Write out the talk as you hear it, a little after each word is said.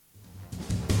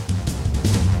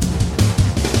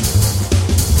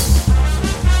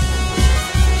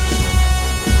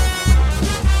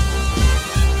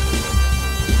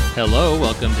Hello,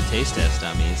 welcome to Taste Test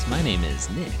Dummies. My name is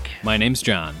Nick. My name's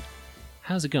John.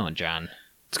 How's it going, John?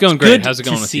 It's going great. How's it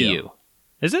going to with see you? you?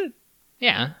 Is it?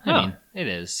 Yeah, I mean, it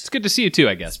is. It's good to see you too,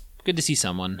 I guess. Good to see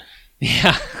someone.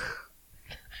 Yeah.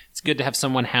 It's good to have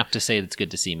someone have to say it's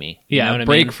good to see me. Yeah, know what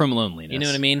break I mean? from loneliness. You know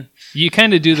what I mean? You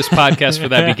kind of do this podcast for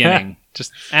that beginning.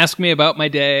 Just ask me about my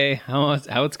day, how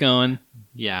it's going.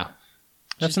 Yeah.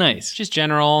 That's nice. Just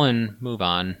general and move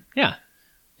on. Yeah.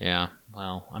 Yeah.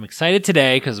 Well, I'm excited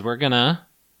today because we're gonna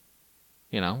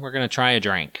try a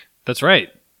drink. That's right.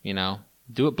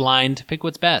 Do it blind. Pick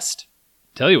what's best.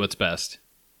 Tell you what's best.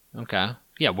 Okay.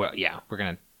 Yeah. Well, yeah. We're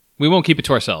gonna. We won't keep it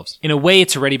to ourselves. In a way,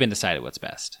 it's already been decided what's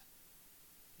best.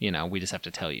 We just have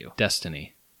to tell you.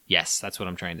 Destiny. Yes, that's what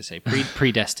I'm trying to say.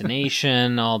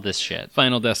 Predestination, all this shit.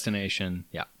 Final Destination.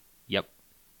 Yeah. Yep.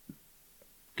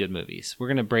 Good movies. We're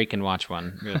gonna break and watch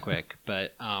one real quick,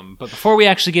 but before we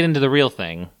actually get into the real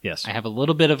thing, Yes. I have a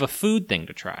little bit of a food thing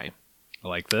to try. I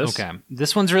like this. Okay,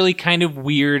 this one's really kind of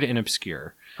weird and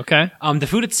obscure. Okay. The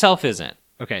food itself isn't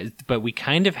okay, but we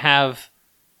kind of have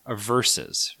a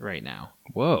versus right now.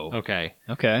 Whoa. Okay,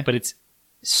 Okay. but it's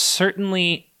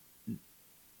certainly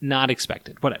not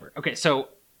expected. Whatever. Okay, so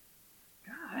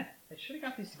God, I should have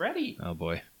got these ready. Oh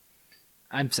boy.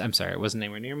 I'm sorry, it wasn't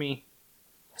anywhere near me.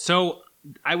 So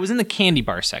I was in the candy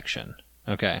bar section.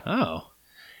 Okay. Oh.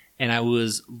 And I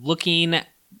was looking at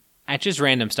just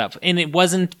random stuff. And it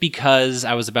wasn't because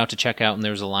I was about to check out and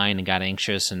there was a line and got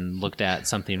anxious and looked at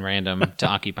something random to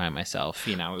occupy myself.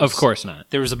 It was, Of course not.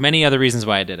 There was many other reasons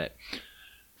why I did it.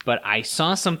 But I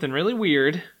saw something really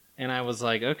weird and I was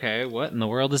like, okay, what in the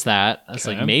world is that? I was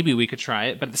like, maybe we could try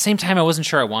it. But at the same time, I wasn't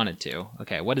sure I wanted to.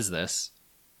 Okay, what is this?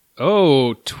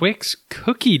 Oh, Twix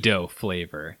cookie dough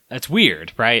flavor. That's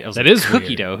weird, right? I was That like, is cookie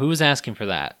weird. dough. Who was asking for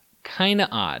that? Kind of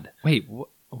odd. Wait,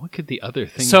 what could the other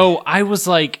thing So I was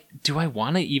like, do I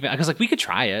want to even... I was like, we could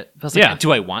try it. I was like, Yeah.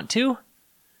 do I want to?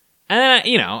 And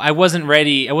then, I wasn't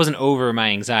ready. I wasn't over my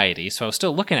anxiety, so I was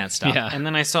still looking at stuff. Yeah. And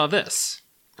then I saw this.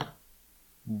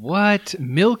 What?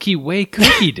 Milky Way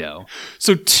cookie dough.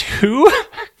 So 2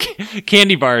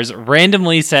 candy bars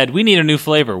randomly said, we need a new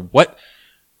flavor.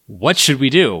 What should we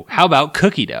do? How about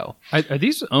cookie dough? Are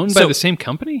these owned by the same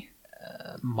company?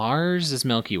 Mars is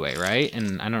Milky Way, right?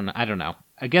 And I don't know.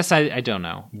 I guess I don't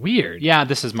know. Weird. Yeah,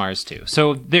 this is Mars too.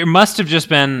 So there must have just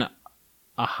been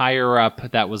a higher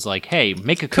up that was like, hey,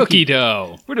 make a Cookie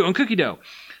dough. We're doing cookie dough.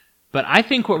 But I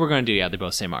think what we're going to do, yeah, they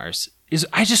both say Mars, is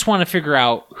I just want to figure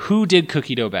out who did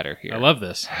cookie dough better here. I love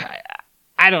this.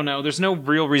 I don't know. There's no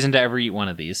real reason to ever eat one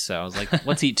of these. So I was like,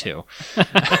 let's eat 2.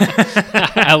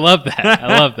 I love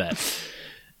that.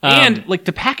 And like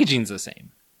the packaging's the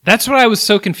same. That's what I was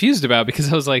so confused about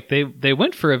because I was like, they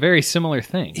went for a very similar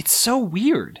thing. It's so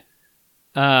weird.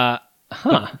 Huh.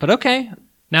 But okay.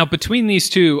 Now, between these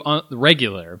two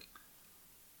regular,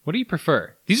 what do you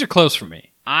prefer? These are close for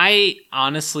me. I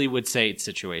honestly would say it's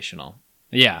situational.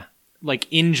 Yeah. Like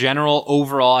in general,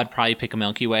 overall, I'd probably pick a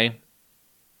Milky Way.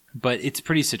 But it's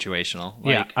pretty situational.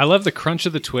 Yeah. I love the crunch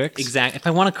of the Twix. Exactly. If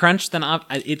I want to crunch, then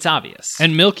it's obvious.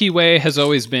 And Milky Way has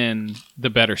always been the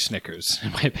better Snickers,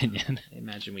 in my opinion.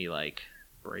 Imagine we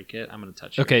break it. I'm going to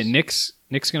touch Okay, yours.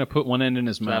 Nick's going to put one end in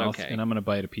his mouth, okay? and I'm going to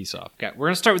bite a piece off. Okay, we're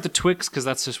going to start with the Twix because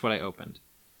that's just what I opened.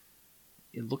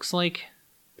 It looks like,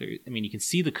 you can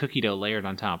see the cookie dough layered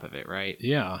on top of it, right?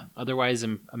 Yeah. Otherwise,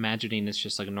 I'm imagining it's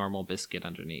just like a normal biscuit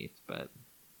underneath, but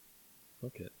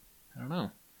Look it. I don't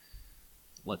know.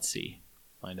 Let's see.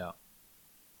 Find out.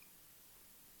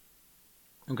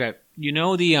 Okay, the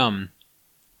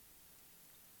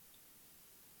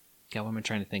God, what am I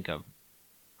trying to think of?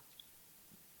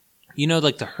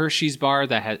 Like the Hershey's bar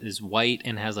that is white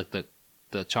and has like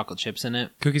the chocolate chips in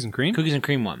it? Cookies and cream? Cookies and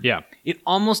cream one. Yeah. It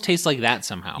almost tastes like that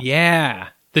somehow. Yeah.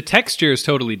 The texture is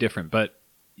totally different, but...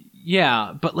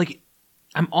 Yeah, but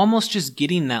I'm almost just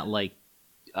getting that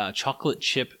chocolate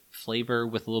chip flavor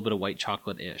with a little bit of white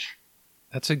chocolate-ish.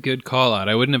 That's a good call out.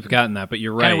 I wouldn't have gotten that, but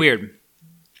you're right. Kind of weird.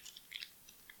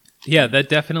 Yeah, that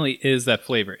definitely is that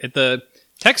flavor. The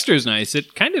texture is nice.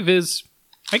 It kind of is,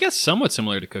 I guess, somewhat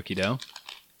similar to cookie dough.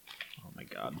 Oh my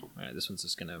god. All right, this one's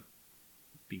just going to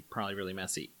be probably really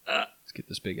messy. Let's get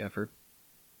this big effort.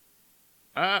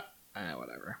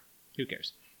 Whatever. Who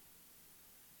cares?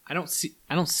 I don't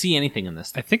see anything in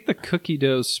this. I think the cookie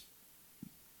dough's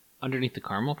Underneath the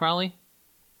caramel, probably?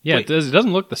 Yeah, Wait. it does. It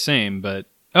doesn't look the same, but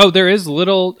there is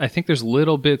I think there's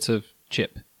little bits of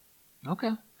chip.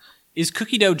 Okay. Is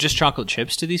cookie dough just chocolate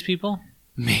chips to these people?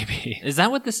 Maybe. Is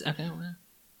that what this... Okay. Well, All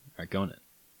right, go on it.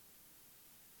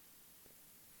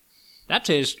 that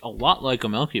tastes a lot like a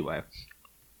Milky Way. It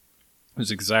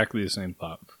was exactly the same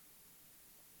thought.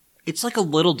 It's like a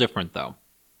little different, though.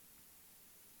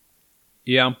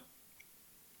 Yeah.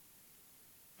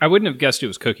 I wouldn't have guessed it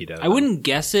was cookie dough. I wouldn't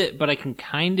guess it, but I can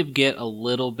kind of get a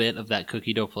little bit of that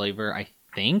cookie dough flavor, I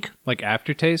think. Like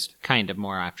aftertaste? Kind of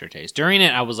more aftertaste. During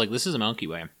it, I was like, this is a Milky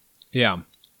Way. Yeah.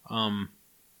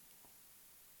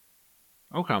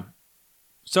 Okay.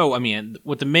 So, I mean,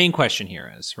 what the main question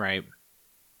here is, right?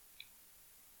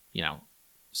 You know,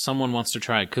 someone wants to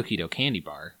try a cookie dough candy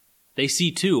bar. They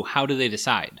see two. How do they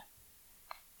decide?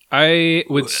 I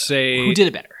would say... Who did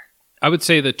it better? I would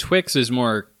say the Twix is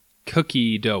more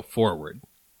cookie dough forward.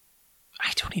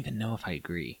 I don't even know if I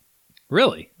agree.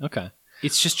 Really? Okay.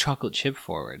 It's just chocolate chip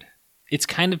forward. It's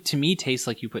kind of, to me, tastes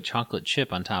like you put chocolate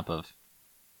chip on top of...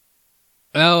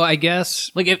 Oh, I guess...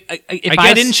 Like, if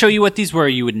I didn't show you what these were,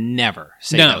 you would never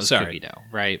say that was cookie dough,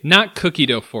 right? Not cookie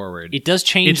dough forward. It does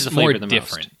change the flavor more the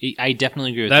different. most. I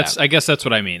definitely agree with that. I guess that's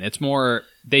what I mean. It's more...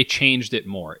 They changed it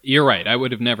more. You're right. I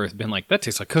would have never been like, that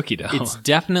tastes like cookie dough. It's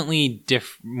definitely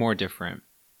more different.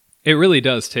 It really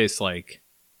does taste like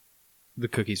the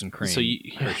cookies and cream. So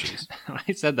Hershey's. When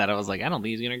I said that, I was like, I don't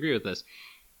think he's going to agree with this.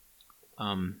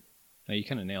 No, you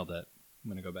kind of nailed that.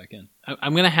 I'm going to go back in.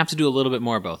 I'm going to have to do a little bit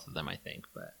more of both of them, I think.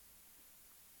 But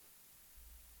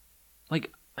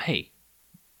like, hey,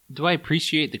 do I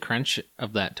appreciate the crunch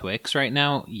of that Twix right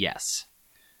now? Yes.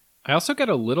 I also got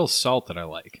a little salt that I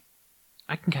like.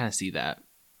 I can kind of see that.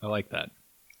 I like that.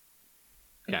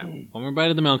 Okay. One more bite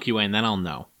of the Milky Way, and then I'll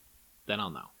know.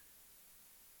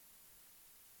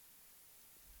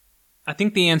 I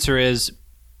think the answer is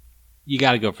you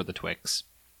got to go for the Twix.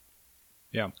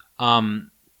 Yeah.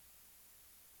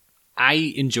 I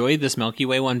enjoy this Milky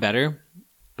Way one better,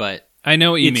 but I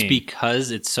know what you mean. It's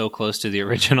because it's so close to the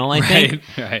original, I think.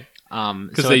 Right.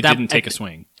 Because they didn't take a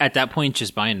swing. At that point,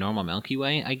 just buy a normal Milky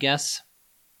Way, I guess.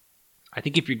 I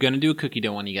think if you're going to do a cookie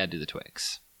dough one, you got to do the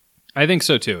Twix. I think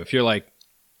so, too. If you're like,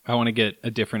 I want to get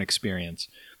a different experience.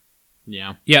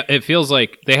 Yeah. Yeah, it feels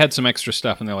like they had some extra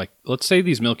stuff, and they're like, let's say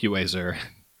these Milky Ways are...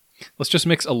 Let's just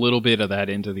mix a little bit of that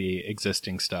into the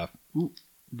existing stuff. Ooh.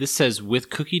 This says with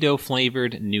cookie dough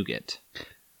flavored nougat.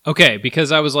 Okay,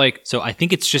 because I was like... So I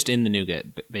think it's just in the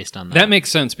nougat based on that. That makes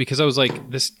sense, because I was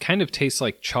like, this kind of tastes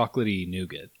like chocolatey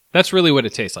nougat. That's really what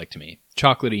it tastes like to me.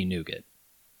 Chocolatey nougat.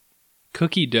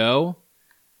 Cookie dough?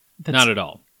 Not at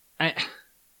all.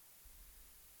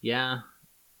 Yeah.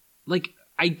 Like,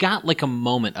 I got like a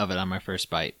moment of it on my first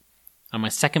bite. On my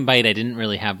second bite, I didn't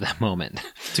really have that moment.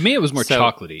 To me, it was more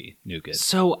chocolatey nougat.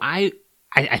 So I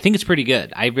think it's pretty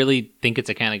good. I really think it's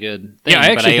a kind of good thing. Yeah,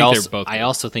 I actually think they're both good. I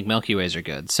also think Milky Ways are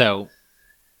good. So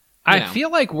I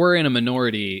feel like we're in a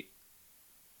minority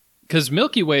because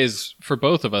Milky Ways, for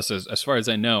both of us, as far as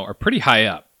I know, are pretty high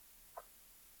up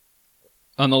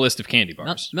on the list of candy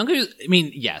bars. Milky Way, I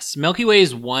mean, yes. Milky Way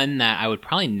is one that I would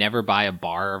probably never buy a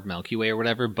bar of Milky Way or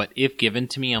whatever, but if given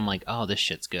to me, I'm like, oh, this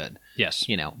shit's good. Yes.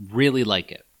 You know, really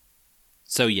like it.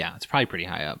 So yeah, it's probably pretty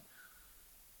high up.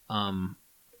 And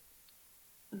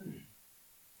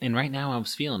right now I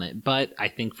was feeling it, but I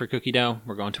think for cookie dough,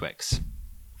 we're going Twix.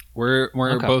 We're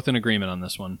both in agreement on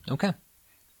this one. Okay.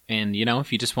 And you know,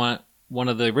 if you just want one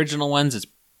of the original ones, it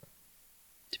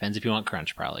depends if you want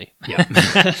crunch, probably. Yeah.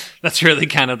 That's really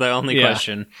kind of the only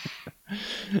question.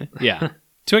 Yeah.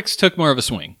 Twix took more of a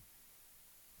swing.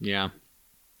 Yeah.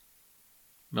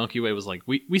 Milky Way was like,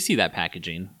 we see that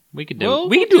packaging. We could do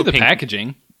the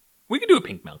packaging. We could do a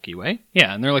pink Milky Way.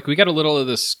 Yeah, and they're like, we got a little of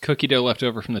this cookie dough left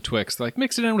over from the Twix. They're like,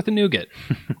 mix it in with the nougat.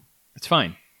 It's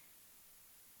fine.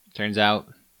 Turns out,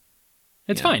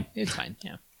 it's fine. It's fine,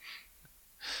 yeah.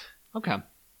 Okay.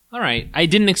 All right. I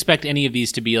didn't expect any of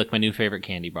these to be like my new favorite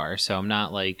candy bar, so I'm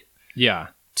not like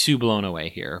too blown away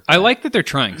here. I like that they're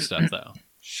trying stuff, though.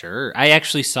 Sure. I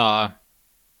actually saw,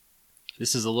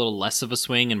 this is a little less of a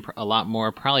swing and a lot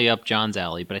more probably up John's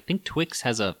alley, but I think Twix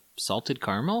has a salted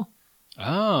caramel.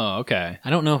 Oh, okay. I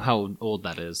don't know how old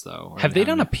that is, though. Have they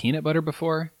done a peanut butter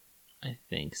before? I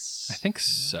think so. I think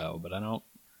so, but I don't...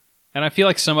 And I feel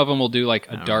like some of them will do like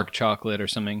a dark chocolate or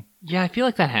something. Yeah, I feel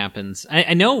like that happens.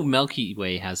 I know Milky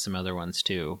Way has some other ones,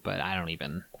 too, but I don't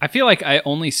even... I feel like I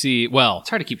only see... Well... It's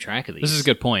hard to keep track of these. This is a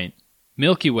good point.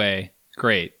 Milky Way,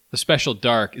 great. The special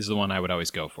dark is the one I would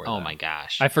always go for. Oh my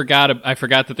gosh! I forgot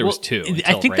that there was two.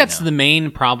 I think that's the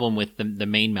main problem with the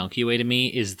main Milky Way to me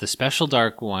is the special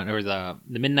dark one or the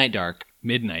midnight dark.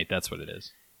 Midnight, that's what it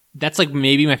is. That's like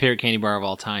maybe my favorite candy bar of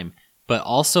all time. But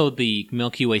also the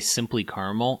Milky Way Simply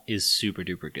Caramel is super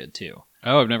duper good too.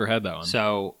 Oh, I've never had that one.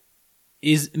 So,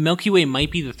 Milky Way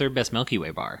might be the third best Milky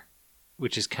Way bar,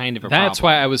 which is kind of a problem. That's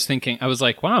why I was thinking, I was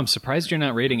like, wow, I'm surprised you're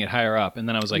not rating it higher up. And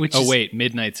then I was like, wait,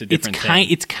 Midnight's a different thing.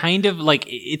 It's kind of like,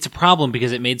 it's a problem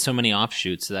because it made so many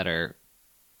offshoots that are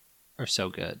so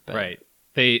good. But right.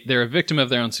 They're a victim of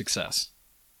their own success.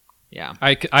 Yeah.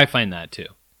 I find that too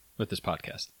with this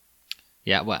podcast.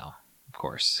 Yeah, well, of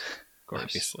course.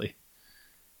 Obviously.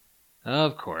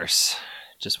 Of course.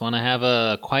 Just want to have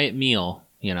a quiet meal,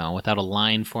 without a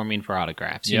line forming for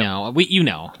autographs. Yep.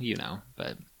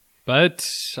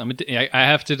 But I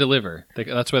have to deliver.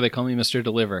 That's why they call me Mr.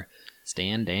 Deliver.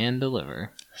 Stand and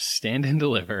deliver. Stand and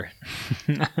deliver.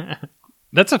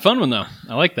 That's a fun one though.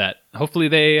 I like that. Hopefully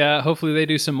they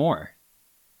do some more.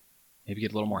 Maybe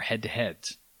get a little more head to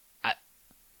heads.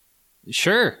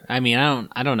 Sure. I mean,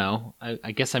 I don't know.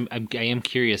 I guess I am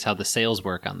curious how the sales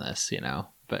work on this,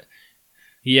 but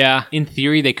yeah, in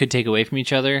theory they could take away from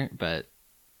each other, but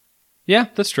yeah,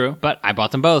 that's true. But I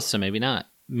bought them both, so maybe not.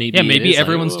 Maybe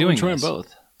everyone's doing trying this.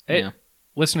 Both.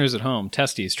 Listeners at home,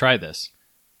 testes, try this.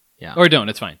 Yeah. Or don't,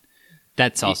 it's fine.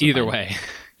 That's also either fine. way.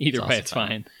 Either way, it's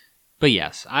fine. But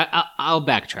yes, I'll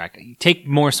backtrack. Take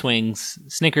more swings.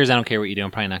 Snickers, I don't care what you do.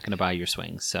 I'm probably not going to buy your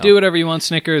swings. So do whatever you want,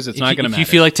 Snickers. It's not going to matter. If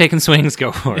you feel like taking swings,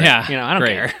 go for it. Yeah, I don't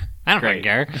care. I don't fucking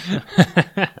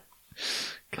care.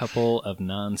 Couple of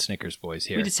non-Snickers boys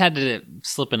here. We just had to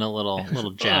slip in a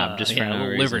little jab just for no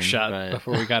reason. Liver shot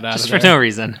before we got out of there. Just for no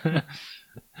reason.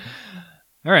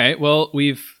 All right. Well,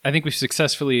 I think we've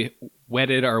successfully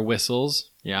wetted our whistles.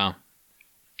 Yeah.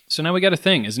 So now we got a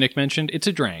thing, as Nick mentioned. It's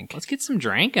a drank. Let's get some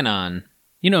dranking on.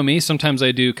 You know me. Sometimes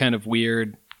I do kind of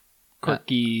weird,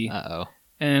 quirky. Uh-oh.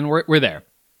 And we're there.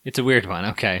 It's a weird one.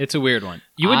 Okay. It's a weird one.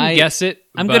 You wouldn't guess it.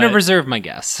 I'm going to reserve my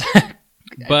guess.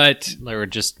 But or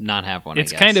just not have one.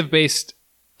 It's kind of based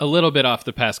a little bit off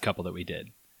the past couple that we did.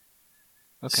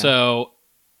 Okay. So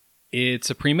it's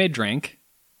a pre-made drink.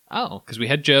 Oh. Because we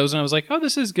had Joe's and I was like, oh,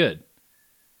 this is good.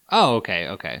 Oh,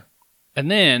 okay.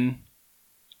 And then,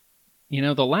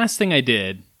 the last thing I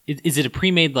did... Is it a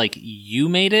pre-made like you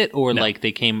made it? Or No. like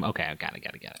they came... Okay, I got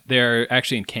it. They're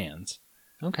actually in cans.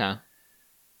 Okay.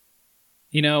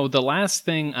 The last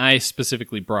thing I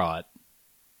specifically brought,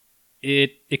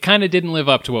 it kind of didn't live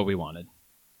up to what we wanted.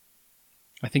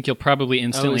 I think you'll probably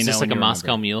instantly know. Is this like a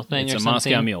Moscow Mule thing it's or a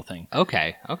something? Moscow Mule thing.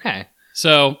 Okay.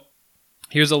 So,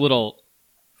 here's a little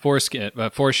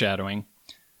foreshadowing.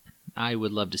 I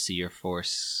would love to see your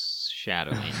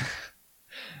foreshadowing.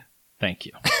 Thank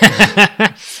you.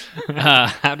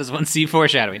 How does one see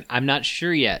foreshadowing? I'm not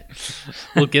sure yet.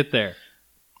 We'll get there.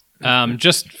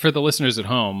 Just for the listeners at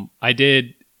home, I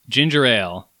did ginger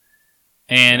ale,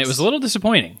 and It was a little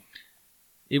disappointing.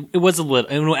 It was a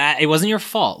little. It wasn't your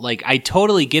fault. Like, I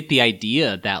totally get the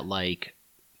idea that like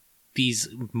these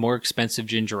more expensive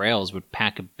ginger ales would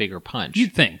pack a bigger punch.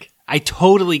 You'd think. I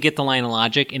totally get the line of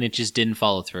logic, and it just didn't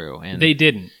follow through. And they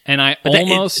didn't. And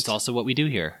it's also what we do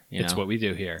here. It's what we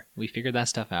do here. We figured that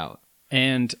stuff out.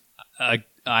 And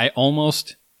I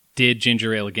almost did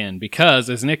ginger ale again because,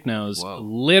 as Nick knows,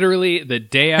 literally the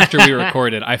day after we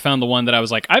recorded, I found the one that I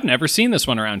was like, I've never seen this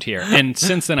one around here. And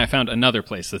since then, I found another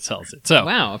place that sells it. So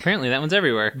wow, apparently that one's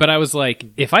everywhere. But I was like,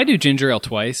 if I do ginger ale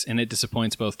twice and it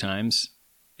disappoints both times,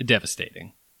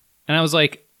 devastating. And I was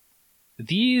like,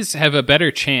 these have a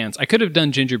better chance. I could have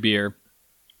done ginger beer,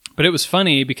 but it was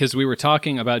funny because we were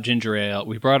talking about ginger ale.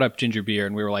 We brought up ginger beer,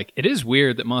 and we were like, it is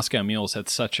weird that Moscow Mules had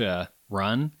such a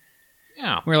run.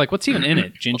 Yeah. We were like, what's even in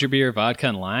it? Ginger beer, vodka,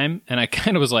 and lime? And I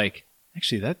kind of was like,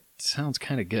 actually, that sounds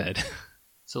kind of good.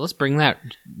 So let's bring that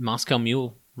Moscow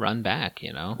Mule run back,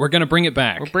 We're going to bring it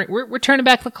back. We're turning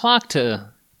back the clock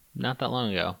to not that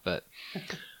long ago, but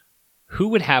who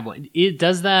would have one?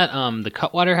 Does that the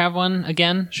Cutwater have one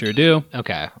again? Sure do.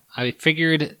 Okay. I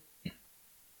figured,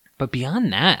 but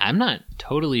beyond that, I'm not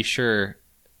totally sure.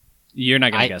 You're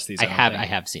not going to guess these. I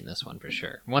have seen this one for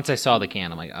sure. Once I saw the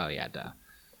can, I'm like, oh yeah, duh.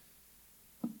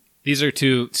 These are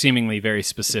two seemingly very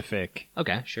specific.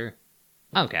 Okay, sure.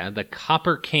 Okay, the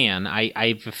copper can. I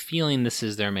have a feeling this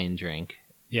is their main drink.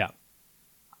 Yeah.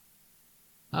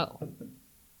 Oh.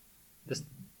 This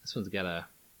one's got a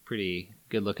pretty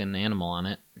good-looking animal on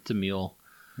it. It's a mule.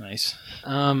 Nice.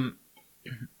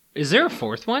 Is there a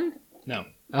fourth one? No.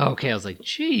 Oh, okay, I was like,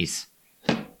 jeez.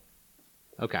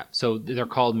 Okay, so they're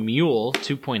called Mule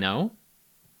 2.0.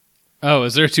 Oh,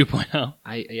 is there a 2.0?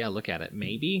 Yeah, look at it.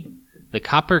 Maybe. The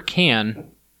copper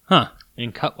can. Huh.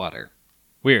 In Cutwater.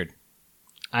 Weird.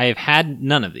 I have had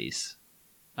none of these.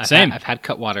 Same. I've had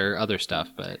Cutwater, other stuff,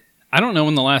 but I don't know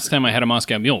when the last time I had a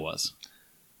Moscow Mule was.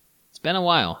 It's been a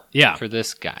while. Yeah. For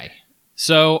this guy.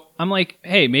 So I'm like,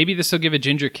 hey, maybe this will give a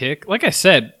ginger kick. Like I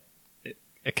said,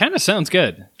 it kind of sounds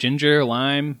good. Ginger,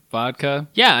 lime, vodka.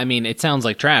 Yeah, I mean, it sounds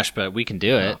like trash, but we can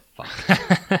do it.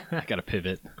 Fuck. I gotta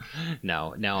pivot.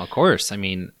 No, of course. I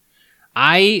mean,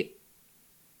 I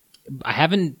I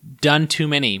haven't done too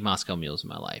many Moscow Mules in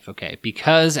my life, okay?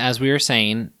 Because, as we were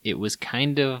saying, it was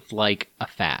kind of like a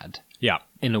fad. Yeah.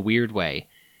 In a weird way.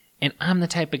 And I'm the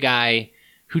type of guy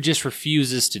who just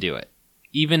refuses to do it,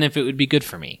 even if it would be good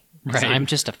for me. Because I'm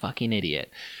just a fucking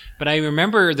idiot. But I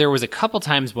remember there was a couple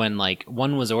times when, like,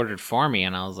 one was ordered for me,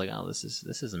 and I was like, oh, this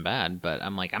isn't bad. But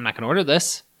I'm like, I'm not going to order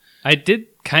this. I did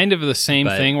kind of the same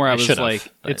thing where I was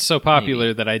like, it's so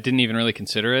popular that I didn't even really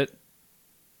consider it.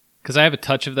 Because I have a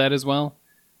touch of that as well.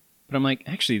 But I'm like,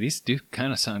 actually, these do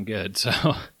kind of sound good.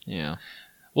 So yeah,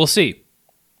 we'll see.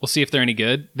 We'll see if they're any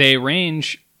good. They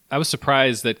range. I was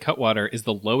surprised that Cutwater is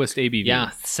the lowest ABV.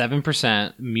 Yeah,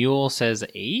 7%. Mule says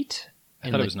 8. I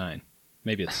thought it was 9.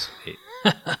 Maybe it's 8.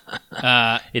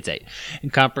 It's 8.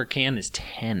 And Copper Can is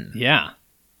 10. Yeah.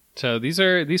 So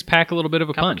these pack a little bit of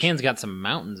a punch. Copper Can's got some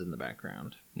mountains in the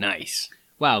background. Nice.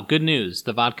 Wow, good news.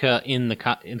 The vodka in the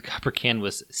Copper Can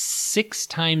was 6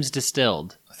 times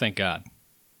distilled. Thank God.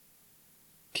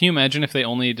 Can you imagine if they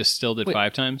only distilled it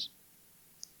 5 times?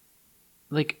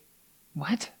 Like,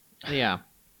 what? Yeah.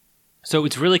 So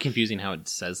it's really confusing how it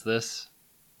says this.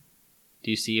 Do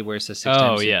you see where it says 6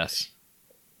 times? Oh, yes.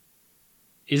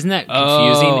 Isn't that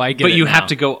confusing? Oh, I get but it you now. have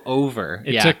to go over.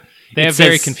 They have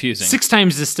very confusing. 6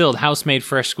 times distilled, house made,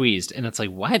 fresh squeezed. And it's like,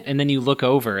 what? And then you look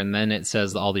over, and then it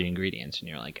says all the ingredients. And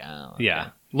you're like, oh. Okay. Yeah.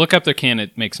 Look up their can.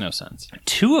 It makes no sense.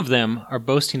 2 of them are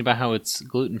boasting about how it's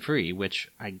gluten-free, which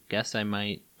I guess I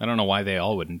might... I don't know why they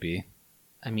all wouldn't be.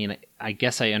 I mean, I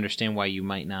guess I understand why you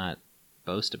might not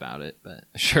boast about it, but...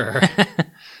 Sure.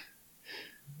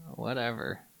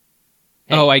 Whatever.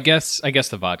 Hey, I guess the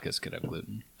vodkas could have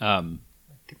gluten. I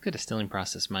think the distilling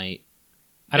process might...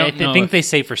 I think they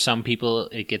say for some people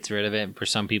it gets rid of it, and for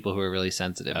some people who are really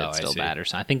sensitive, it's I still see. bad or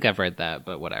something. I think I've read that,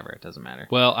 but whatever, it doesn't matter.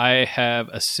 Well, I have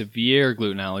a severe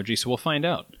gluten allergy, so we'll find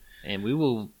out. And we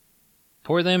will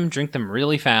pour them, drink them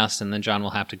really fast, and then John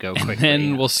will have to go quickly.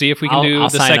 And we'll see if we can do I'll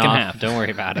the sign second off. half. Don't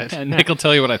worry about it. And Nick will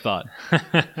tell you what I thought.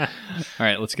 All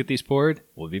right, let's get these poured.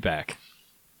 We'll be back.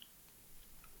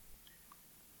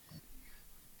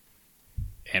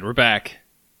 And we're back.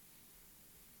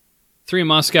 3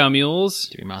 Moscow Mules.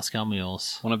 3 Moscow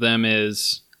Mules. One of them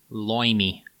is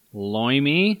Loimy.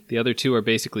 The other 2 are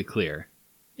basically clear.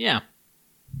 Yeah.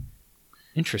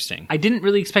 Interesting. I didn't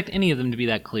really expect any of them to be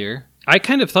that clear. I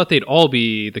kind of thought they'd all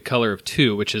be the color of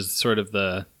 2, which is sort of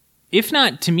the... If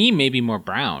not, to me, maybe more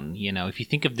brown. You know, if you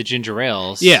think of the ginger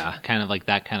ales, yeah, kind of like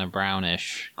that kind of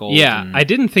brownish, golden. Yeah, I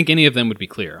didn't think any of them would be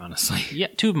clear, honestly. Yeah,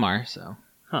 2 of them are, so.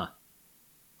 Huh.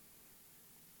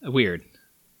 Weird.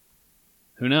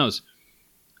 Who knows?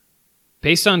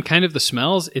 Based on kind of the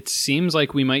smells, it seems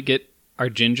like we might get our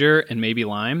ginger and maybe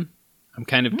lime. I'm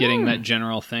kind of getting that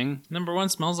general thing. Number 1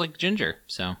 smells like ginger,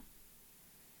 so.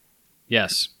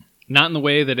 Yes. Not in the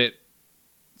way that it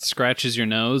scratches your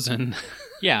nose and...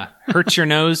 Yeah, hurts your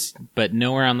nose, but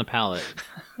nowhere on the palate.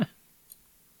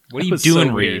 What are you was doing,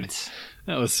 so weird. Reeds?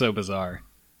 That was so bizarre.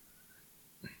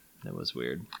 That was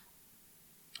weird.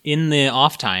 In the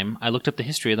off time, I looked up the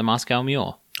history of the Moscow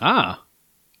Mule. Ah.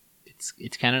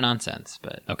 It's kind of nonsense,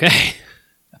 but... Okay.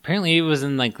 Apparently it was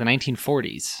in like the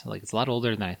 1940s. Like, it's a lot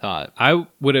older than I thought. I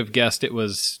would have guessed it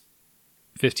was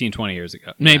 15, 20 years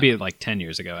ago. Maybe like 10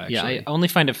 years ago, actually. Yeah, I only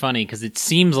find it funny because it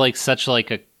seems like such like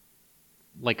a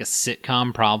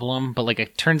sitcom problem, but like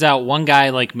it turns out one guy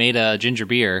like made a ginger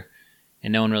beer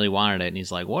and no one really wanted it, and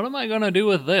he's like, what am I gonna do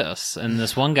with this? And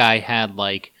this one guy had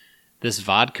like this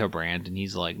vodka brand, and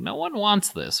he's like, no one wants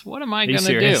this, what am I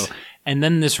gonna do? And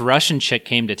then this Russian chick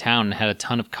came to town and had a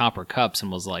ton of copper cups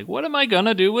and was like, what am I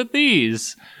gonna do with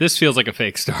these? This feels like a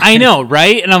fake story. I know,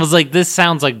 right? And I was like, this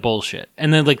sounds like bullshit.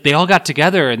 And then like they all got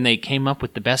together and they came up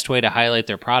with the best way to highlight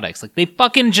their products. Like they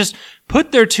fucking just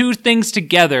put their 2 things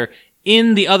together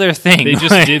in the other thing. They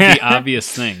just did the obvious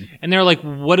thing. And they're like,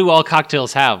 what do all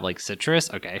cocktails have? Like citrus?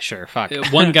 Okay, sure, fuck.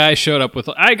 One guy showed up with,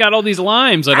 I got all these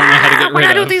limes I don't know how to get rid of. What do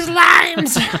I do with these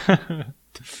limes?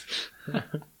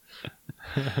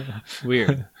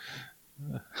 Weird.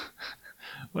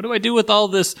 What do I do with all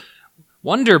this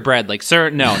Wonder Bread? Like, sir,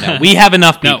 no. We have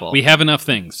enough people. No, we have enough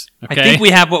things. Okay? I think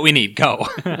we have what we need. Go.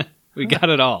 We got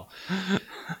it all.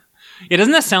 Yeah,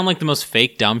 doesn't that sound like the most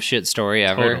fake dumb shit story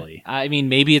ever? Totally. I mean,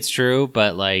 maybe it's true,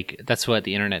 but like that's what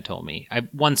the internet told me.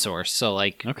 One source, so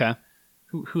like, okay,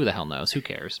 who the hell knows? Who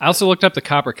cares? I also looked up the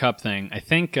copper cup thing. I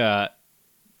think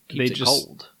Keeps it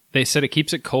cold. They said it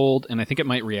keeps it cold, and I think it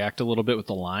might react a little bit with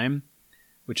the lime,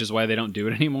 which is why they don't do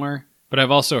it anymore. But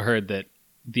I've also heard that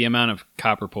the amount of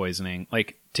copper poisoning,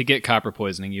 like to get copper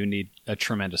poisoning, you need a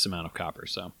tremendous amount of copper.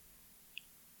 So,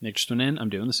 Nick just went in. I'm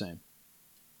doing the same.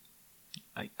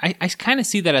 I kind of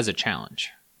see that as a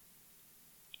challenge.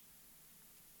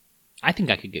 I think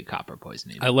I could get copper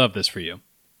poisoning. I love this for you.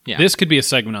 Yeah. This could be a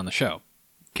segment on the show.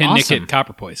 Can Nick Awesome. get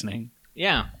copper poisoning?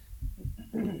 Yeah.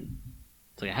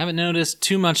 It's like, I haven't noticed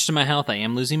too much to my health. I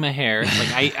am losing my hair. It's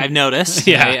like, I've noticed.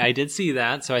 Yeah. I did see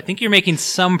that. So I think you're making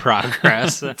some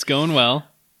progress. It's going well.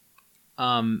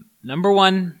 Number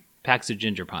 1, packs of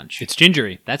ginger punch. It's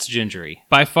gingery. That's gingery.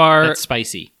 By far, That's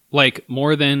spicy. like,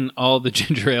 more than all the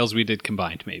ginger ales we did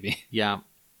combined, maybe. Yeah.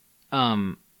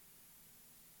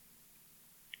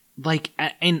 Like,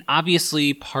 and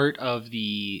obviously part of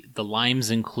the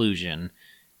lime's inclusion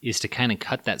is to kind of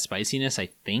cut that spiciness, I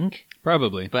think.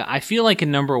 Probably. But I feel like in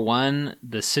number 1,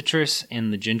 the citrus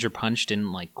and the ginger punch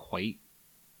didn't like quite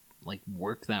like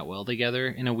work that well together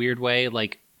in a weird way.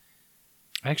 Like,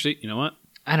 Actually, you know what?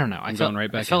 I don't know. I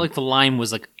felt like the lime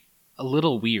was like a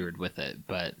little weird with it,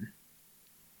 but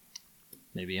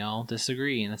maybe I'll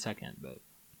disagree in a second. But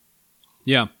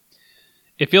Yeah.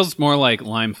 It feels more like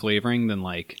lime flavoring than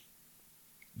like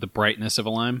the brightness of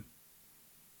a lime.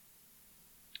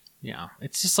 yeah,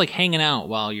 it's just like hanging out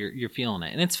while you're feeling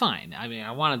it, and it's fine. I mean,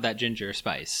 I wanted that ginger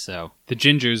spice, so The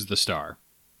ginger's the star.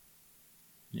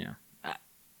 yeah,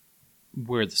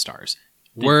 we're the stars.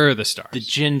 We're the stars. The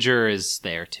ginger is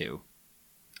there too.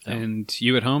 So. And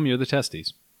you at home, you're the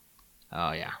testes.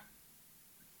 Oh yeah.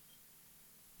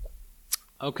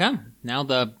 Okay, now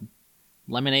the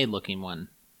lemonade-looking one.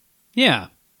 Yeah.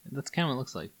 That's kind of what it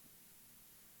looks like.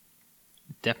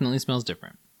 It definitely smells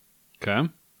different. Okay.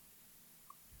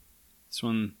 This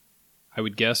one, I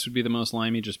would guess, would be the most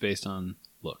limey just based on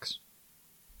looks.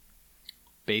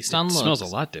 Based on looks. It smells a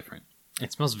lot different.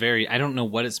 It smells very... I don't know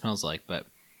what it smells like, but...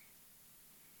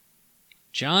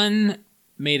 John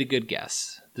made a good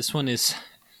guess. This one is,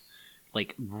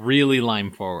 like, really lime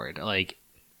forward. Like...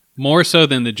 More so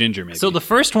than the ginger, maybe. So the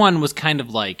first one was kind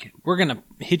of like, we're going to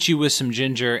hit you with some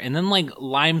ginger, and then, like,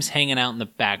 lime's hanging out in the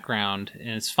background, and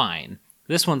it's fine.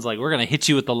 This one's like, we're going to hit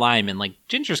you with the lime, and, like,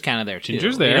 ginger's kind of there, too.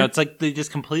 Ginger's there. You know, it's like they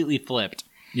just completely flipped.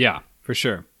 Yeah, for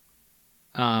sure.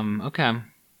 Okay.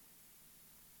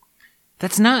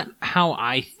 That's not how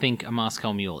I think a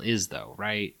Moscow Mule is, though,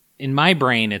 right? In my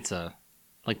brain, it's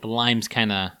like, the lime's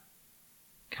kind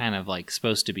of like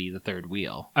supposed to be the third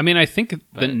wheel. I mean, I think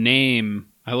the name,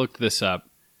 I looked this up.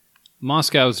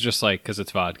 Moscow is just like, because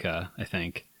it's vodka, I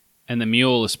think. And the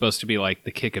mule is supposed to be like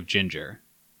the kick of ginger.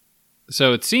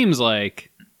 So it seems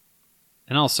like,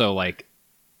 and also like,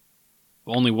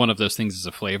 only one of those things is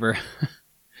a flavor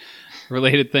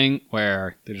related thing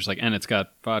where they're just like, and it's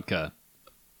got vodka.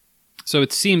 So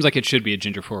it seems like it should be a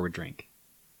ginger forward drink.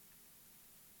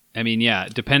 I mean, yeah,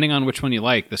 depending on which one you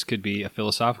like, this could be a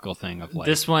philosophical thing of like...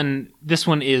 This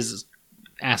one is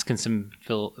asking some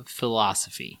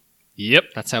philosophy. Yep.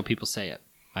 That's how people say it.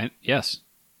 Yes.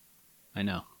 I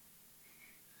know.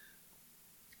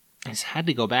 I just had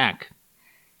to go back.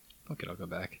 Fuck it, I'll go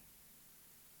back.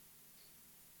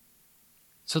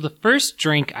 So the first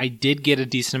drink, I did get a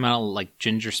decent amount of like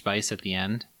ginger spice at the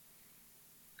end.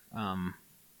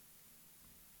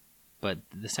 But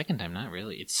the second time, not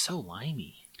really. It's so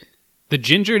limey. The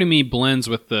ginger to me blends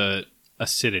with the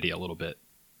acidity a little bit.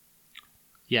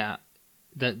 Yeah,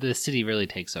 the acidity really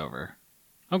takes over.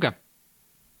 Okay.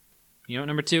 You know what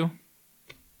number 2?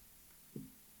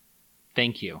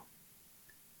 Thank you.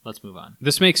 Let's move on.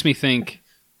 This makes me think,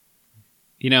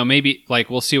 maybe, like,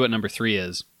 we'll see what number 3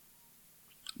 is.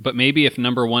 But maybe if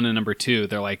number 1 and number 2,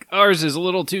 they're like, ours is a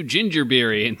little too ginger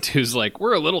beery, and 2's like,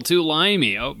 we're a little too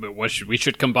limey. Oh, but we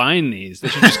should combine these. They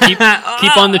should just keep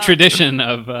on the tradition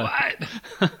of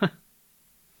What?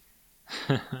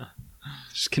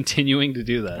 just continuing to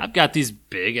do that. I've got these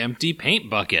big empty paint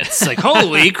buckets. Like,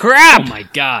 holy crap! Oh my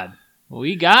god.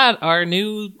 We got our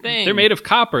new thing. They're made of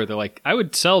copper. They're like, I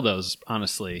would sell those,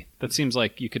 honestly. That seems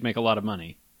like you could make a lot of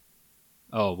money.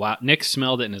 Oh, wow. Nick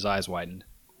smelled it and his eyes widened.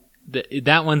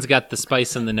 That one's got the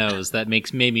spice in the nose. That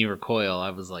made me recoil. I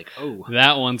was like, oh.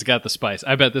 That one's got the spice.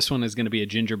 I bet this one is going to be a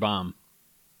ginger bomb.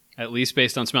 At least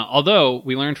based on smell. Although,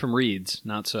 we learned from Reed's,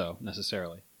 not so,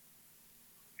 necessarily.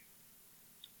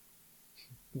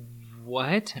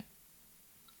 What?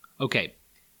 Okay.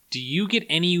 Do you get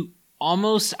any...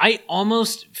 I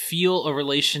almost feel a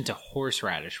relation to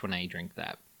horseradish when I drink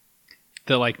that.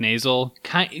 The, like, nasal?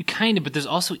 Kind of, but there's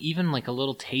also even, like, a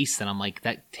little taste that I'm like,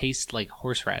 that tastes like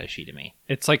horseradishy to me.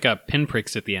 It's like a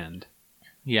pinpricks at the end.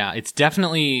 Yeah, it's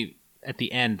definitely at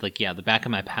the end, like, yeah, the back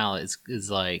of my palate is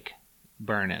like,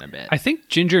 burning a bit. I think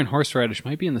ginger and horseradish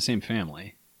might be in the same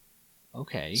family.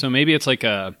 Okay. So maybe it's like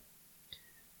a...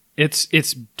 It's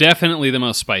definitely the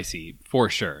most spicy, for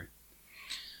sure.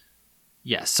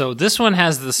 Yeah, so this one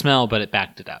has the smell, but it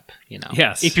backed it up,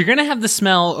 Yes. If you're going to have the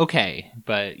smell, okay,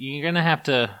 but you're going to have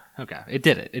to Okay. It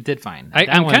did it. It did fine.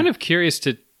 I'm kind of curious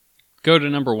to go to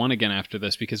number 1 again after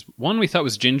this, because 1 we thought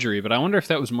was gingery, but I wonder if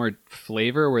that was more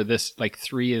flavor, where this, like,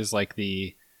 3 is like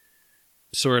the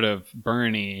sort of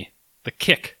burny, the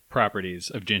kick properties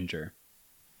of ginger.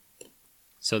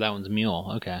 So that one's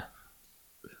Mule. Okay.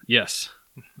 Yes.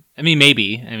 I mean,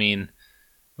 maybe. I mean,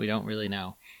 we don't really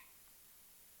know.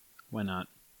 Why not?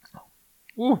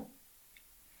 Ooh.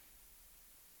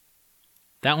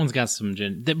 That one's got some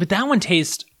ginger. But that one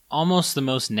tastes almost the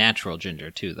most natural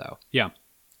ginger, too, though. Yeah.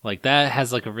 Like, that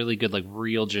has, like, a really good, like,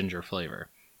 real ginger flavor.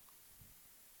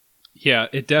 Yeah,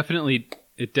 it definitely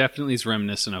is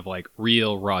reminiscent of, like,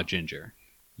 real raw ginger.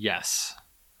 Yes.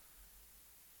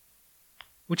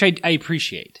 Which I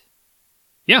appreciate.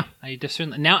 Yeah. I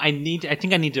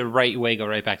think I need to right away go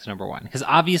right back to number 1. Because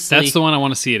obviously... That's the one I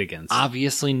want to see it against.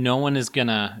 Obviously, no one is going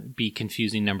to be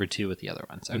confusing number 2 with the other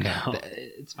ones. Okay. No.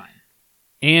 It's fine.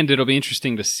 And it'll be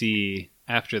interesting to see,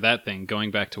 after that thing, going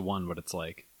back to 1, what it's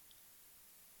like.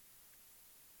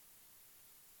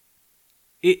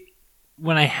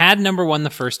 When I had number 1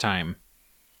 the first time,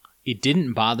 it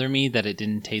didn't bother me that it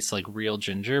didn't taste like real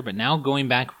ginger, but now going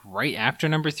back right after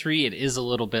number 3, it is a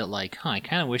little bit like, I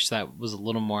kind of wish that was a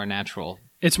little more natural.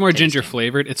 It's more tasting. ginger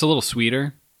flavored. It's a little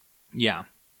sweeter. Yeah.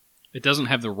 It doesn't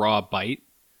have the raw bite.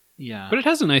 Yeah. But it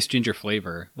has a nice ginger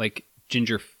flavor. Like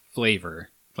ginger flavor.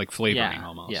 Like flavoring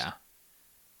almost. Yeah.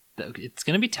 It's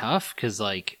going to be tough because,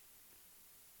 like,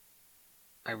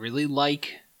 I really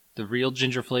like the real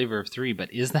ginger flavor of 3,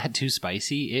 but is that too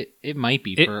spicy? It might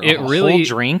be for a whole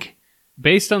drink.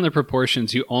 Based on the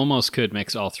proportions, you almost could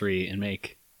mix all 3 and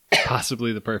make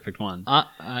possibly the perfect one.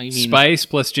 I mean, spice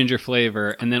plus ginger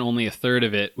flavor, and then only a third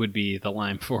of it would be the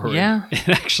lime forward. Yeah. It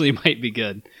actually might be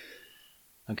good.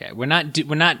 Okay, we're not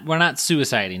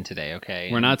suiciding today. Okay,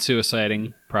 we're not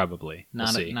suiciding. Probably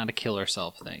not a kill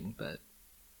ourselves thing, but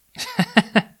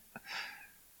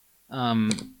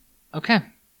okay.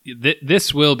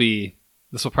 This will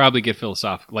probably get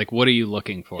philosophical. Like, what are you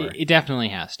looking for? It definitely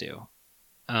has to.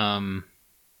 Yeah,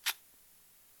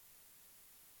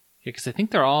 because I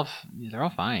think they're all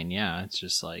fine. Yeah, it's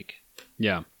just like,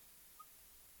 yeah.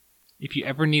 If you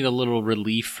ever need a little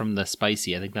relief from the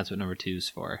spicy, I think that's what number 2 is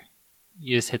for.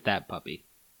 You just hit that puppy.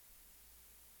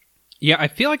 Yeah, I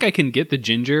feel like I can get the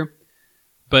ginger,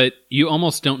 but you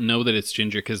almost don't know that it's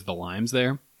ginger because the lime's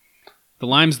there. The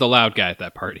lime's the loud guy at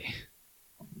that party.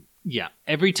 Yeah,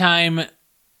 every time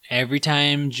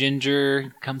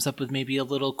Ginger comes up with maybe a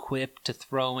little quip to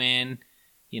throw in,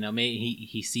 maybe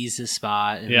he sees his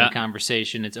spot in the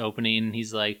conversation. It's opening. And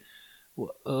he's like,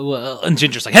 well, and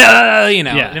Ginger's like,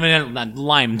 Yeah. I mean,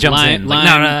 Lime jumps in,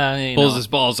 Lime like, pulls his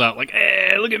balls out, like,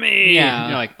 hey, look at me. Yeah, and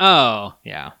you're like, oh,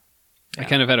 yeah. I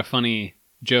kind of had a funny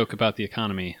joke about the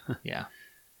economy. Yeah.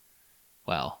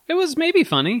 Well, it was maybe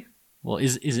funny. Well,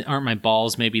 aren't my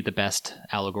balls maybe the best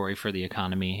allegory for the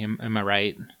economy? Am I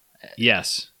right?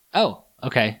 Yes. Oh,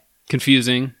 okay.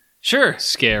 Confusing. Sure.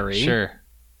 Scary. Sure.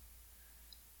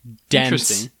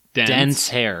 Interesting. Dense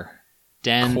hair.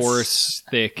 Dense. Coarse,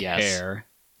 thick hair.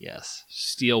 Yes.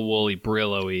 Steel woolly,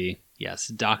 Brillo-y. Yes.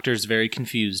 Doctors very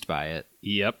confused by it.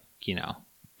 Yep.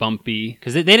 Bumpy.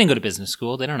 Because they didn't go to business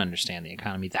school. They don't understand the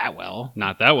economy that well.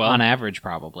 Not that well. On average,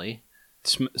 probably.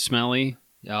 Smelly.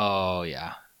 Oh,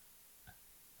 yeah.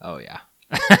 Oh, yeah.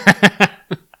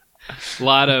 A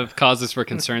lot of causes for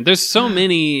concern. There's so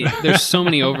many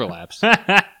overlaps.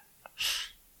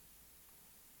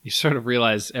 You sort of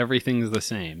realize everything's the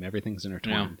same. Everything's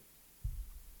intertwined.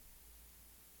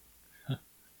 Yeah.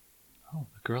 Oh,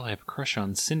 the girl I have a crush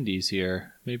on, Cindy's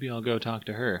here. Maybe I'll go talk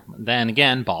to her. Then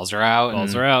again, balls are out.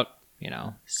 Balls are out.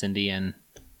 Cindy and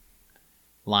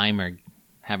Lime are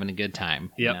having a good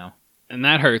time. Yep. And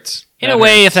that hurts. In a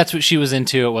way, if that's what she was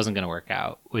into, it wasn't going to work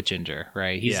out with Ginger,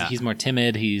 right? He's more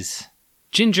timid.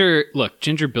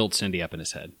 Ginger built Cindy up in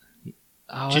his head.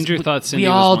 Ginger thought Cindy was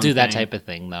we all do that type of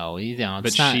thing, though.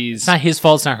 It's it's not his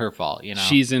fault. It's not her fault.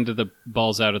 She's into the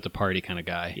balls out at the party kind of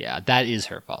guy. Yeah, that is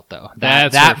her fault, though.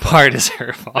 That part is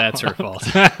her fault. That's her fault.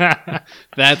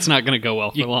 That's not going to go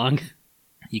well for long.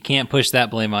 You can't push that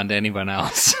blame onto anyone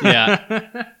else.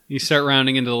 Yeah. You start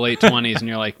rounding into the late 20s and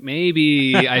you're like,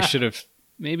 maybe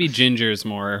Ginger's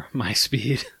more my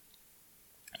speed.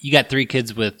 You got 3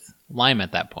 kids with Lime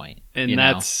at that point. And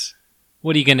that's...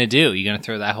 What are you going to do? You going to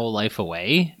throw that whole life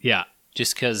away? Yeah.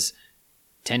 Just because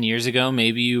 10 years ago,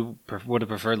 maybe you would have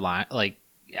preferred Lime. Like,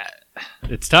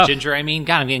 it's tough. Ginger, I mean,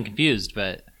 God, I'm getting confused,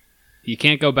 but... You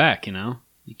can't go back,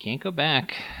 You can't go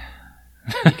back.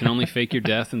 You can only fake your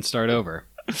death and start over.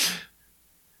 Do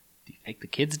you fake the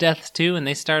kids' deaths too and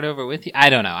they start over with you? I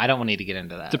don't know. I don't need to get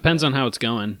into that. Depends on how it's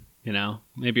going,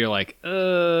 Maybe you're like,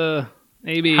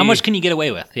 maybe How much can you get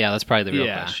away with? Yeah, that's probably the real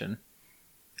Yeah. question.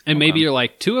 And maybe Okay. you're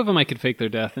like, 2 of them I could fake their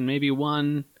death, and maybe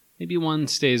one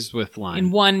stays with lime.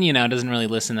 And one, doesn't really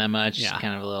listen that much. Yeah.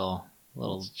 Kind of a little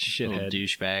Shithead.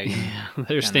 douchebag. Yeah,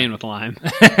 they're staying with lime.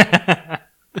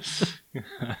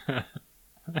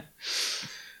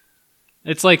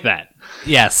 It's like that.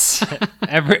 Yes.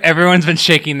 Everyone's been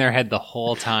shaking their head the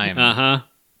whole time. Uh-huh.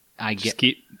 I Just get.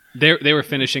 keep. They were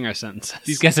finishing our sentences.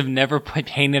 These guys have never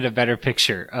painted a better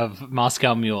picture of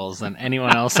Moscow mules than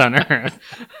anyone else on earth.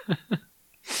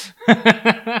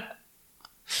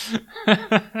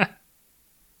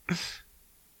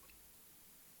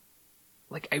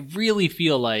 Like, I really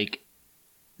feel like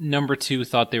number 2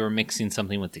 thought they were mixing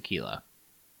something with tequila.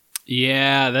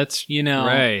 Yeah, that's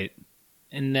right.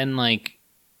 And then, like,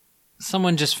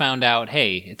 someone just found out,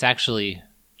 hey, it's actually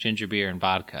ginger beer and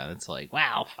vodka. It's like,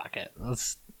 wow, fuck it.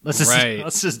 Let's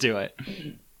just do it.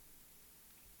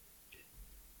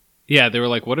 Yeah, they were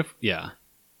like, what if? Yeah.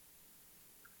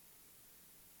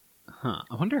 Huh.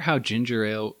 I wonder how ginger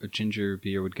ale or ginger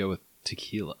beer would go with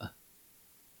tequila.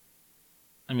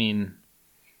 I mean,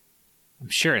 I'm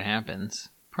sure it happens.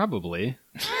 Probably.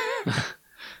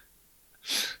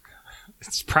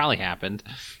 It's probably happened.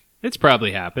 It's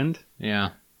probably happened.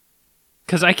 Yeah.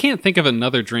 Because I can't think of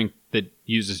another drink that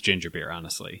uses ginger beer,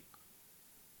 honestly.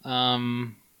 Yeah,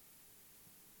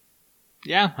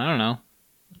 I don't know.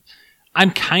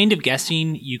 I'm kind of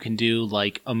guessing you can do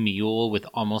like a mule with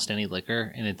almost any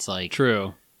liquor, and it's like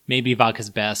True. maybe vodka's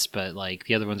best, but like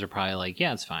the other ones are probably like,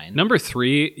 yeah, it's fine. Number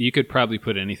 3, you could probably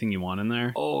put anything you want in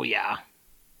there. Oh yeah,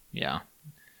 yeah.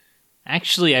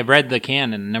 Actually, I read the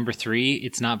can, and number 3,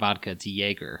 it's not vodka; it's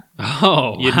Jaeger.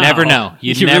 Oh, You'd wow. never know.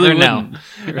 You'd You never really know. wouldn't.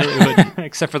 You really wouldn't.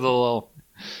 Except for the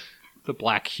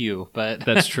black hue. But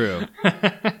That's true.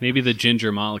 Maybe the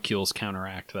ginger molecules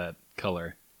counteract that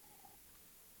color.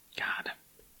 God,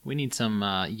 we need some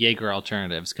Jaeger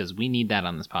alternatives because we need that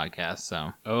on this podcast.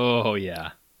 So Oh,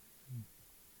 yeah.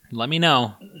 let me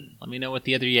know. Let me know what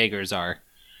the other Jaegers are.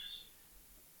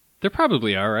 They're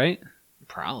probably all right.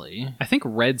 Probably. I think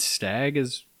Red Stag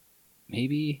is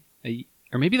maybe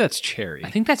or maybe that's cherry.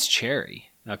 I think that's cherry.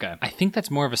 Okay. I think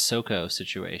that's more of a SoCo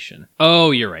situation.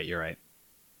 Oh, you're right.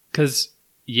 Because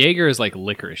Jaeger is like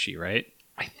licoricey, right?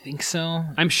 I think so.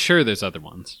 I'm sure there's other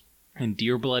ones. And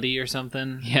Deer Bloody or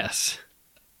something. Yes.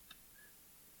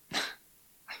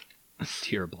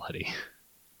 Dear bloody.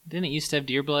 Didn't it used to have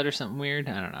deer blood or something weird?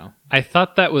 I don't know. I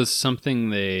thought that was something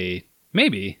they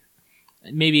maybe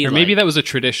Maybe or maybe that was a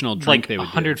traditional drink like they would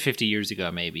 150 years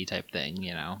ago, maybe type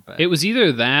thing. But do. It was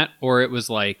either that or it was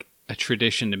like a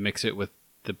tradition to mix it with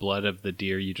the blood of the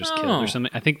deer you just killed Oh. or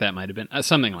something. I think that might have been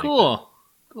something like that.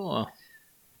 Cool.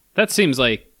 That seems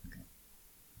like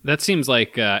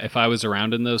if I was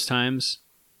around in those times,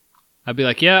 I'd be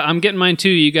like, yeah, I'm getting mine too,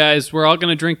 you guys. We're all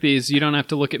going to drink these. You don't have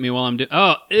to look at me while I'm doing...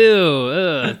 Oh, ew,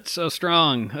 it's so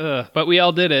strong. But we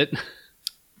all did it.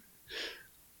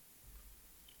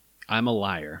 I'm a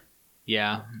liar.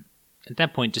 Yeah. At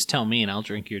that point, just tell me and I'll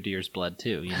drink your deer's blood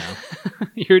too,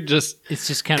 You're just... It's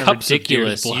just kind of Cups of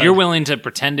ridiculous. deer's blood. You're willing to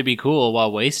pretend to be cool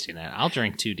while wasting it. I'll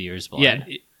drink 2 deer's blood. Yeah,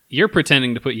 you're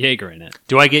pretending to put Jaeger in it.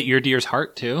 Do I get your deer's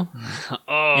heart too?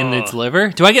 Oh. In its liver?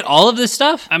 Do I get all of this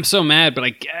stuff? I'm so mad, but I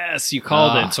guess you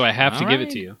called it, so I have to all give it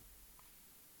right. to you.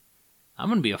 I'm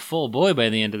going to be a full boy by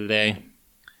the end of the day.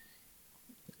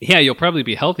 Yeah, you'll probably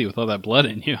be healthy with all that blood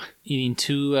in you. Eating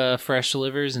 2 fresh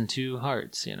livers and 2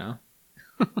 hearts,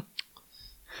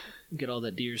 Get all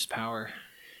that deer's power.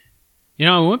 You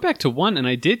know, I went back to 1, and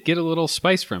I did get a little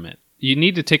spice from it. You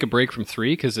need to take a break from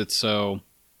 3 because it's so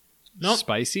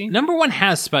spicy. Number 1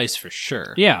 has spice for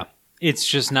sure. Yeah. It's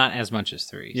just not as much as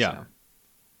 3. Yeah. So.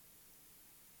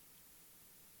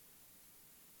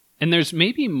 And there's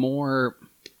maybe more...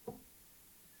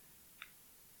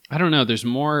 I don't know. There's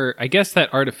more... I guess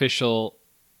that artificial...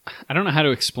 I don't know how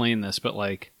to explain this, but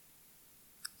like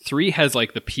 3 has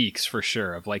like the peaks for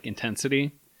sure of like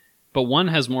intensity, but 1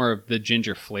 has more of the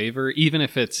ginger flavor, even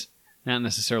if it's not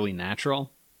necessarily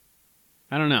natural.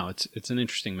 I don't know. It's an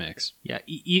interesting mix. Yeah,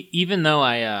 even though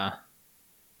I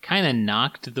kind of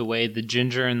knocked the way the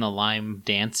ginger and the lime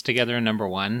dance together in number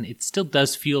 1, it still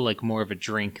does feel like more of a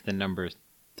drink than number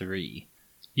 3.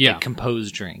 Yeah. Like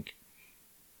composed drink.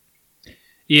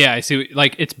 Yeah, I see.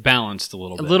 Like, it's balanced a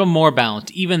little bit. A little more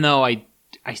balanced, even though I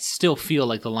still feel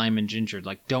like the lime and ginger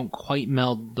like don't quite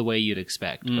meld the way you'd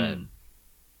expect. But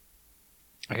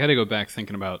I got to go back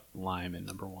thinking about lime in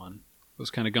number 1. I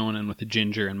was kind of going in with the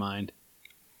ginger in mind.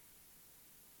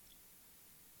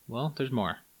 well, there's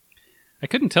more. I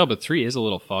couldn't tell, but 3 is a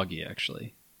little foggy,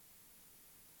 actually.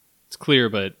 It's clear,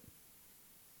 but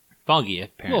Foggy,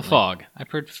 apparently. a little fog. I've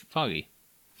heard foggy.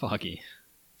 Foggy.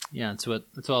 Yeah,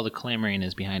 that's all the clamoring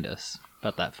is behind us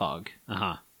about that fog.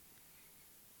 Uh-huh.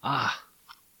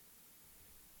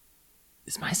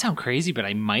 This might sound crazy, but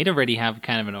I might already have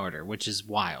kind of an order, which is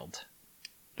wild.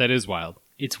 That is wild.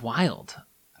 It's wild.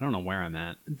 I don't know where I'm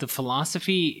at. The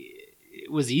philosophy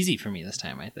was easy for me this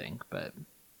time, I think, but...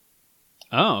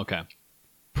 Oh, okay.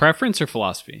 Preference or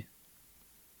philosophy?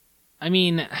 I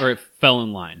mean... Or it fell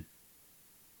in line?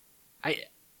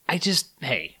 I just...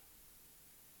 Hey.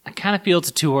 I kind of feel it's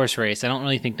a 2-horse race. I don't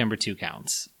really think number 2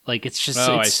 counts. Like, it's just...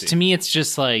 I see. To me, it's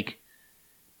just like...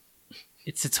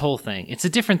 It's its whole thing. It's a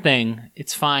different thing.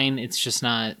 It's fine. It's just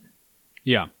not...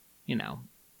 Yeah. You know.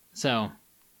 So...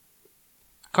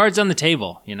 Cards on the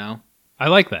table, you know? I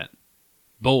like that.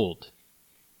 Bold.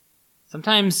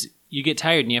 Sometimes you get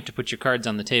tired and you have to put your cards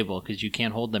on the table because you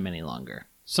can't hold them any longer.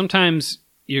 Sometimes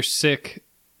you're sick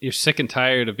and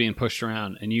tired of being pushed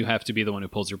around, and you have to be the one who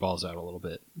pulls your balls out a little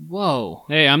bit. Whoa.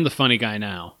 Hey, I'm the funny guy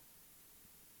now.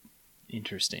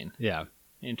 Interesting. Yeah.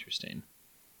 Interesting.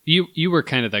 You were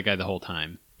kind of that guy the whole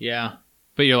time. Yeah.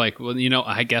 But you're like, well,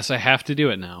 I guess I have to do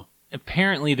it now.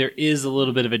 Apparently there is a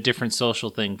little bit of a different social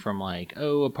thing from like,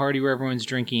 a party where everyone's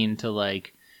drinking to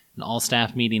like an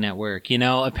all-staff meeting at work.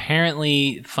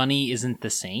 Apparently funny isn't the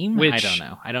same. I don't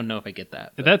know. I don't know if I get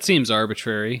that. But. That seems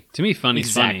arbitrary. To me,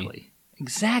 funny's funny.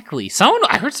 Exactly.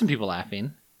 I heard some people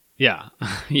laughing. Yeah.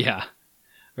 Yeah.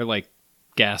 Or like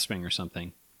gasping or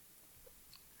something.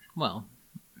 Well,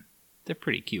 they're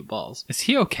pretty cute balls. Is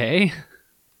he okay?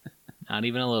 Not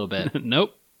even a little bit.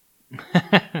 Nope.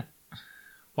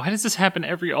 Why does this happen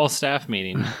every all-staff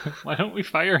meeting? Why don't we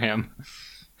fire him?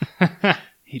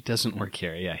 He doesn't work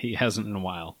here. Yeah, he hasn't in a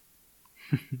while.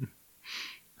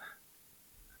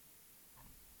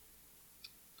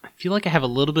 I feel like I have a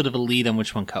little bit of a lead on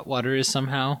which one Cutwater is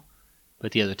somehow,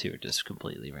 but the other two are just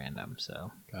completely random,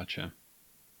 so... Gotcha.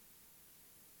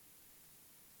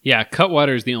 Yeah,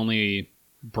 Cutwater is the only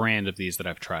brand of these that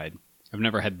I've tried. I've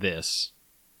never had this.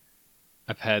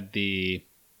 I've had the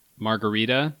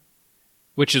Margarita,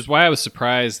 which is why I was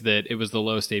surprised that it was the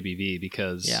lowest ABV,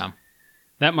 because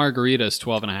that Margarita is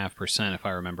 12.5%, if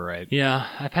I remember right. Yeah,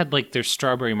 I've had like their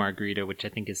Strawberry Margarita, which I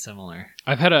think is similar.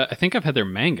 I think I've had their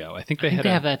Mango. I think they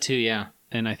have that too, yeah.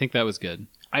 And I think that was good.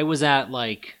 I was at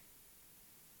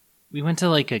we went to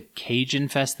like a Cajun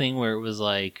Fest thing where it was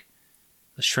like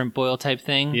a shrimp boil type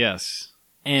thing. Yes.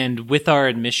 And with our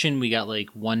admission, we got like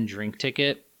 1 drink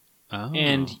ticket. Oh.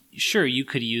 And sure, you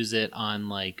could use it on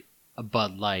like a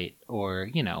Bud Light or,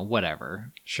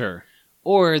 whatever. Sure.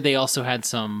 Or they also had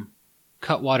some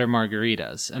Cutwater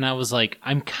margaritas. And I was like,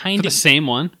 I'm kind of... the same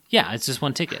one? Yeah, it's just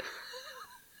 1 ticket.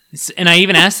 And I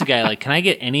even asked the guy, like, can I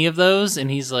get any of those? And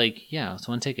he's like, yeah, it's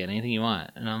 1 ticket, anything you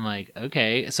want. And I'm like,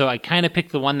 okay. So I kind of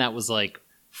picked the one that was like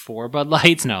 4 Bud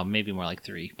Lights. No, maybe more like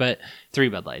 3. But 3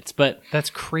 Bud Lights. But that's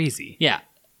crazy. Yeah.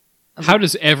 How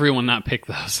does everyone not pick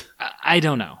those? I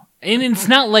don't know. And it's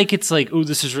not like it's like, oh,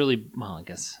 this is really... Well, I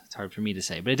guess it's hard for me to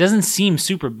say. But it doesn't seem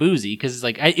super boozy because it's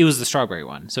like... it was the strawberry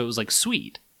one. So it was like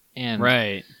sweet. And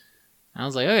right. I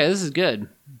was like, okay, this is good.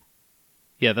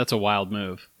 Yeah, that's a wild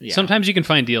move. Yeah. Sometimes you can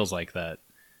find deals like that.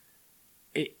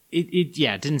 It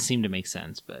didn't seem to make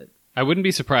sense, but... I wouldn't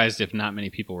be surprised if not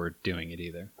many people were doing it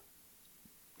either.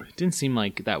 It didn't seem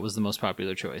like that was the most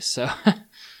popular choice, so...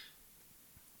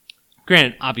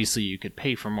 Granted, obviously you could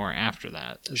pay for more after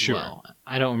that as well.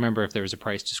 I don't remember if there was a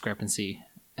price discrepancy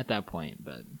at that point,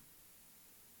 but...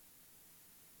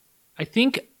 I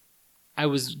think I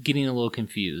was getting a little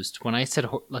confused. When I said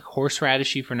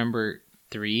horseradishy for number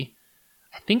 3,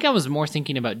 I think I was more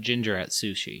thinking about ginger at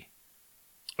sushi.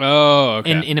 Oh,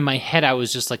 okay. And in my head, I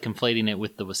was just like conflating it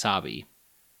with the wasabi.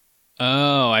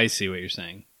 Oh, I see what you're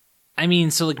saying. I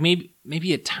mean, so like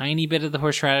maybe a tiny bit of the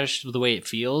horseradish the way it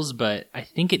feels, but I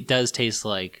think it does taste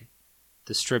like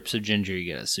the strips of ginger you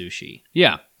get at sushi.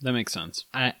 Yeah, that makes sense.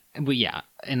 But yeah,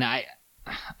 and I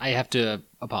have to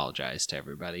apologize to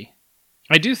everybody.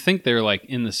 I do think they're like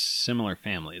in the similar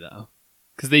family though,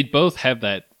 because they both have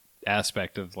that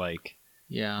aspect of like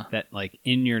that like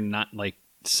in your not like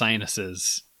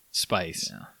sinuses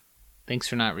spice. Yeah. Thanks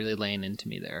for not really laying into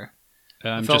me there.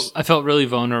 I felt really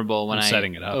vulnerable when I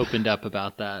setting it up. Opened up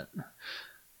about that.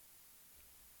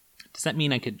 Does that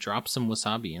mean I could drop some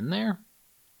wasabi in there?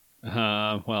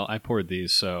 Well, I poured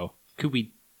these, so could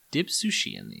we dip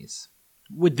sushi in these?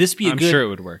 Would this be I'm sure it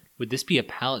would work. Would this be a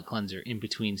palate cleanser in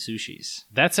between sushis?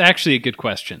 That's actually a good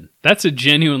question. That's a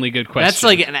genuinely good question. That's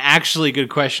like an actually good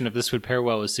question if this would pair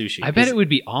well with sushi. I bet it would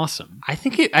be awesome. I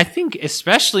think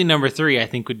especially number 3, I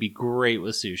think would be great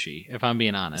with sushi, if I'm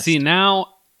being honest. See, now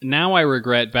I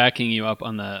regret backing you up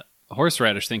on the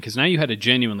horseradish thing, because now you had a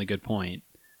genuinely good point.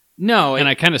 No, And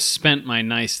I kind of spent my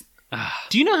nice...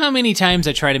 do you know how many times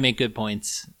I try to make good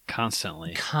points?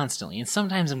 Constantly. And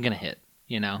sometimes I'm going to hit,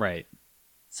 Right.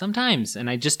 Sometimes, and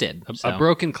I just did. A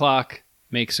broken clock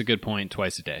makes a good point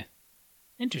twice a day.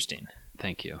 Interesting.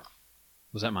 Thank you.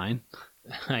 Was that mine?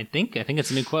 I think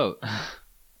it's a new quote.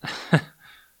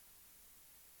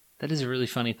 That is a really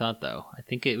funny thought, though. I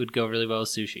think it would go really well with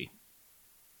sushi.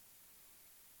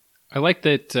 I like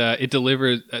that it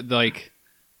delivered, like,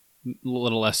 a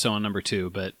little less so on number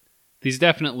 2, but these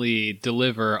definitely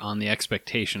deliver on the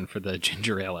expectation for the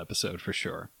ginger ale episode, for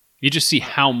sure. You just see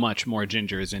how much more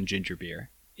ginger is in ginger beer.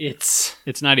 It's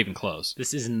not even close.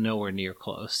 This is nowhere near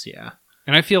close, yeah.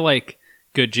 And I feel like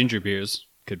good ginger beers,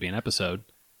 could be an episode,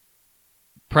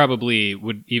 probably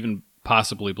would even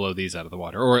possibly blow these out of the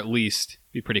water, or at least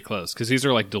be pretty close, because these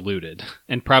are like diluted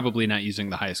and probably not using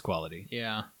the highest quality.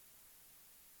 Yeah.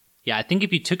 Yeah, I think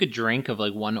if you took a drink of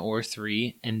like 1 or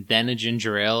 3 and then a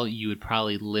ginger ale, you would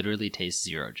probably literally taste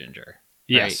zero ginger.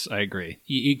 Right? Yes, I agree.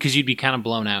 Because you'd be kind of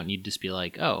blown out and you'd just be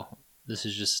like, oh, this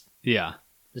is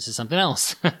something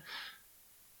else.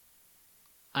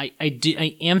 I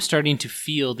am starting to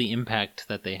feel the impact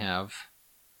that they have.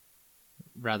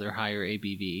 Rather higher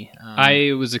ABV.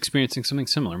 I was experiencing something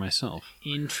similar myself.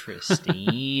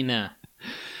 Interesting.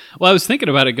 Well, I was thinking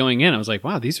about it going in. I was like,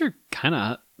 wow, these are kind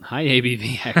of high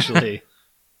ABV, actually.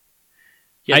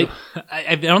 Yeah,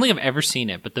 I don't think I've ever seen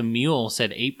it, but the Mule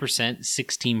said 8%,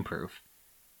 16 proof.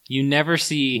 You never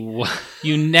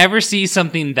see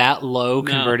something that low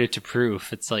converted to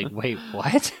proof. It's like, wait,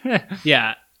 what?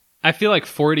 Yeah, I feel like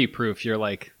 40 proof. You're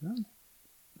like,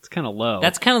 it's kind of low.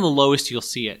 That's kind of the lowest you'll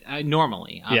see it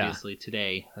normally. Obviously,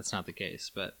 today that's not the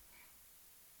case, but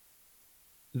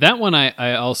that one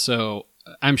I also,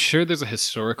 I'm sure there's a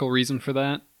historical reason for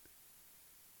that,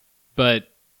 but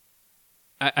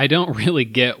I don't really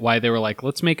get why they were like,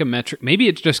 let's make a metric. Maybe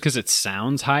it's just because it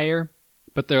sounds higher,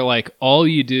 but they're like, all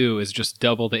you do is just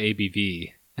double the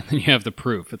ABV, and then you have the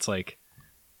proof. It's like,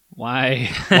 why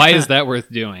is that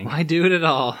worth doing? Why do it at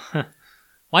all?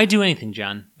 Why do anything,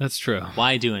 John? That's true.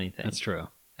 Why do anything? That's true.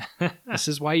 This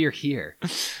is why you're here.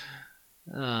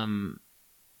 What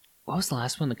was the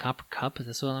last one? The Copper Cup? Is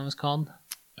this what that was called?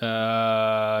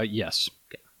 Yes.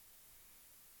 Okay.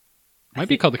 Might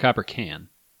be called the Copper Can.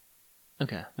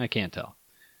 Okay. I can't tell.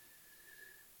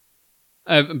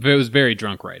 But it was very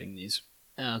drunk writing these.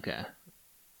 Okay.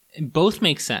 And both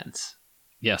make sense.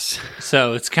 Yes.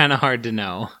 So it's kind of hard to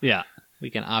know. Yeah.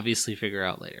 We can obviously figure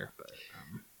out later. But,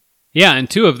 yeah, and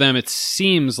 2 of them, it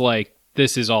seems like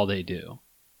this is all they do.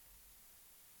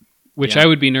 Which I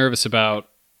would be nervous about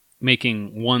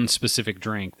making one specific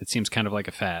drink that seems kind of like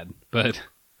a fad. But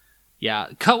yeah,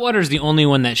 Cutwater is the only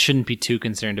one that shouldn't be too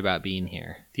concerned about being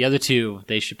here. The other 2,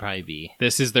 they should probably be.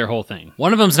 This is their whole thing.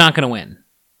 One of them's not going to win.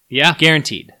 Yeah.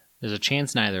 Guaranteed. There's a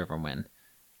chance neither of them win.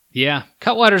 Yeah.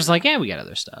 Cutwater's like, we got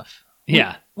other stuff.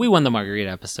 Yeah. We won the margarita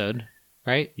episode,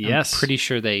 right? Yes. I'm pretty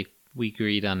sure we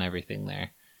agreed on everything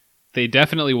there. They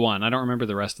definitely won. I don't remember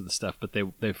the rest of the stuff, but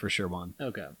they for sure won.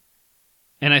 Okay.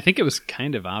 And I think it was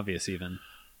kind of obvious even.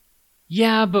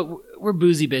 Yeah, but we're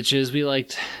boozy bitches. We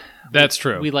liked... That's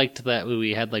true. We liked that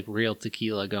we had like real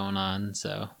tequila going on,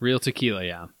 so... Real tequila,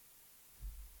 yeah.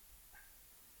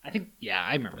 I think,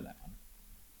 I remember that one.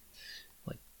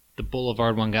 Like, the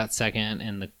Boulevard one got second,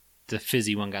 and the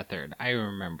fizzy one got third. I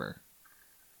remember.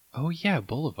 Oh, yeah,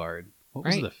 Boulevard. What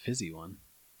was the fizzy one?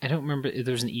 I don't remember if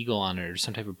there was an eagle on it or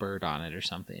some type of bird on it or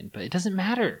something, but it doesn't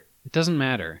matter. It doesn't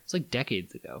matter. It's like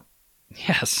decades ago.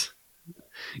 Yes.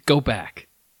 Go back.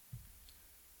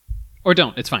 Or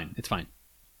don't. It's fine. It's fine.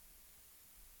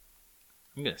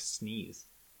 I'm going to sneeze.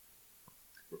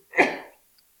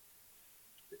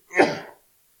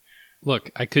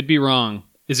 Look, I could be wrong.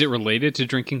 Is it related to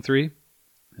drinking 3?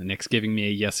 And Nick's giving me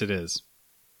a yes, it is.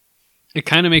 It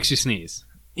kind of makes you sneeze.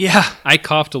 Yeah. I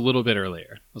coughed a little bit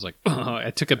earlier. I was like, oh,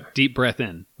 I took a deep breath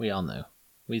in. We all knew.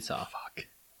 We saw. Fuck.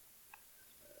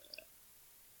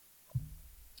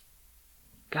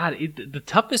 God, the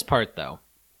toughest part, though,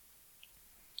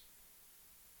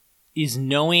 is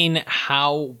knowing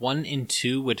how 1 and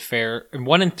 2 would fare,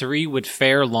 1 and 3 would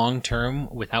fare long term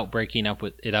without breaking up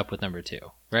with number 2,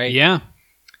 right? Yeah.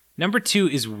 Number 2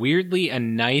 is weirdly a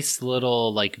nice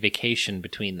little like vacation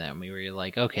between them, where you're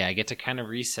like, okay, I get to kind of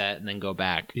reset and then go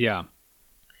back. Yeah.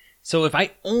 So if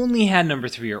I only had number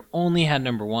 3 or only had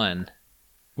number 1,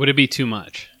 would it be too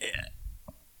much?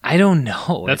 I don't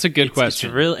know. That's a good question.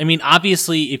 It's real. I mean,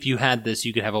 obviously, if you had this,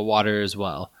 you could have a water as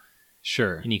well.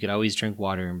 Sure. And you could always drink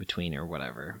water in between or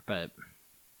whatever. But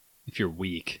if you're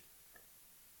weak.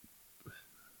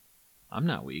 I'm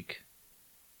not weak.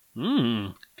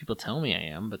 People tell me I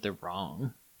am, but they're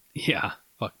wrong. Yeah.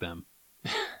 Fuck them.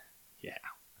 Yeah.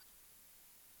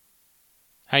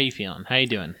 How you feeling? How you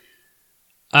doing?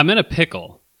 I'm in a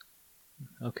pickle,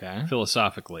 Okay.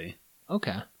 philosophically.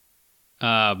 Okay.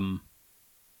 Okay.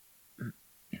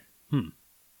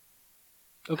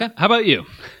 How about you?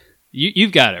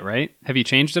 You've got it, right? Have you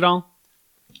changed it all?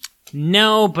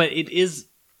 No, but it is...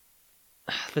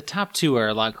 The top two are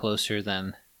a lot closer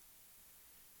than...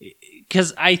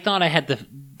 Because I thought I had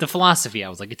the philosophy. I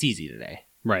was like, it's easy today.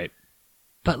 Right.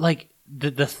 But, like,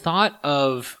 the thought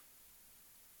of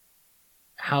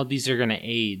how these are going to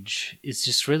age is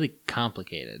just really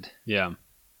complicated. Yeah.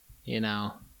 You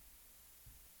know?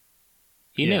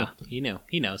 He knew.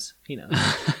 He knows.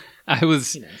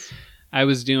 I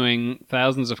was doing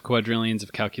thousands of quadrillions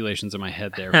of calculations in my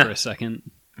head there for a second.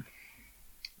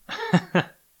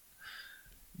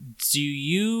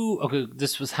 Okay,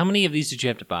 this was... How many of these did you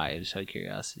have to buy? Just out of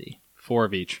curiosity. 4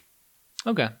 of each.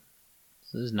 Okay.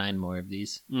 So there's 9 more of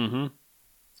these. Mm-hmm.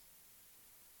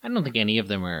 I don't think any of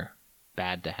them are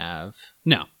bad to have.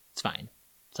 No. It's fine.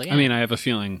 It's like, I mean, I have a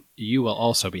feeling you will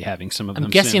also be having some of them I'm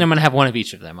guessing soon. I'm going to have one of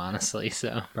each of them, honestly.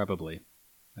 So Probably.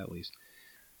 At least.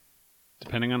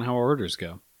 Depending on how our orders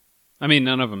go. I mean,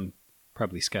 none of them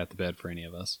probably scat the bed for any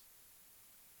of us.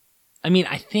 I mean,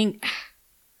 I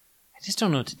just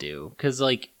don't know what to do. Because,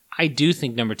 like, I do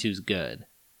think number 2 is good.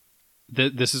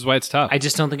 This is why it's tough. I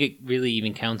just don't think it really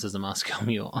even counts as a Moscow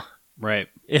Mule. Right.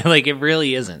 Like, it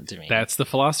really isn't to me. That's the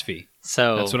philosophy.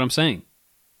 So that's what I'm saying.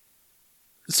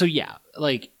 So, yeah,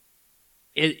 like,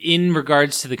 in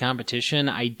regards to the competition,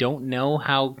 I don't know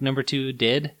how number 2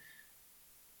 did.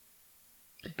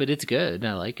 But it's good.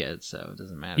 I like it, so it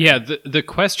doesn't matter. Yeah, the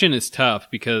question is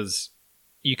tough because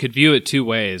you could view it 2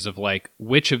 ways of, like,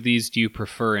 which of these do you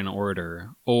prefer in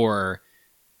order? Or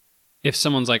if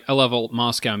someone's like, I love a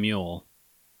Moscow Mule,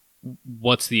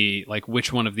 what's the, like,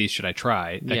 which one of these should I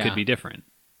try? That could be different.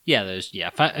 Yeah,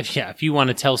 if you want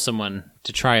to tell someone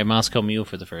to try a Moscow Mule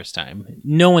for the first time,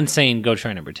 no one's saying go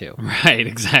try number 2. Right,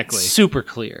 exactly. Super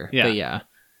clear. Yeah.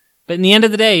 But in the end of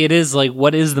the day, it is like,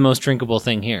 what is the most drinkable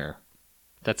thing here?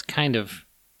 That's kind of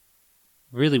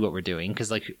really what we're doing, because,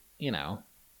 like, you know.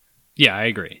 Yeah, I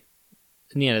agree.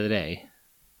 In the end of the day,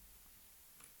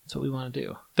 that's what we want to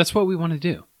do. That's what we want to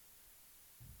do.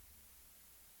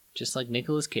 Just like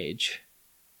Nicolas Cage.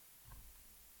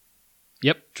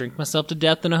 Yep. Drink myself to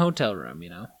death in a hotel room,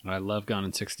 you know? I love Gone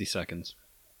in 60 Seconds.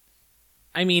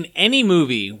 I mean, any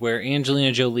movie where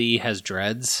Angelina Jolie has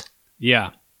dreads.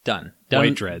 Yeah. Done.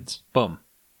 White dreads. Boom.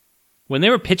 When they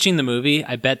were pitching the movie,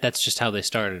 I bet that's just how they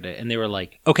started it. And they were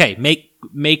like, okay,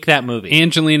 make that movie.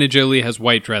 Angelina Jolie has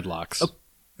white dreadlocks. Oh,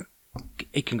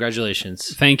 hey,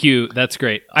 congratulations. Thank you. That's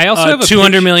great. I also have a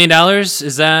 $200 million.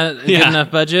 Is that a good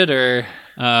enough budget? Or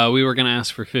we were going to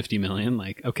ask for $50 million.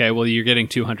 Like, okay, well, you're getting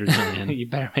 $200 million. You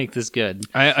better make this good.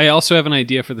 I also have an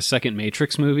idea for the second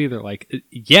Matrix movie. They're like,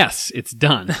 yes, it's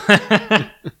done.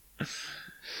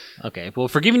 Okay, well,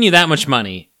 for giving you that much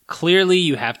money, clearly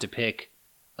you have to pick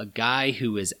a guy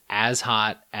who is as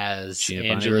hot as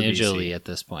Angelina Jolie at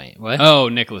this point. What? Oh,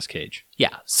 Nicolas Cage.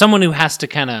 Yeah, someone who has to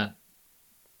kind of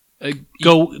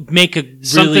go make a really...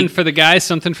 Something for the guys,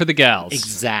 something for the gals.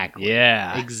 Exactly.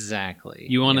 Yeah. Exactly.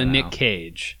 You want a Nick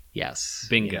Cage. Yes.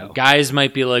 Bingo. You know, guys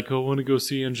might be like, oh, I want to go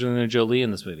see Angelina Jolie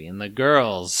in this movie. And the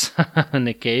girls,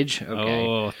 Nick Cage. Okay.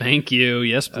 Oh, thank you.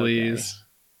 Yes, please.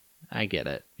 Okay. I get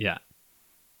it. Yeah.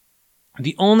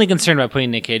 The only concern about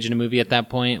putting Nick Cage in a movie at that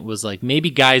point was, like, maybe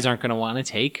guys aren't going to want to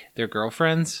take their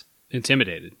girlfriends.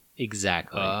 Intimidated.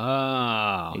 Exactly.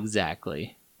 Oh.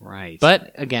 Exactly. Right.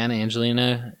 But, again,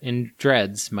 Angelina in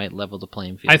dreads might level the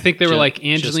playing field. I think they were like,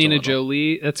 Angelina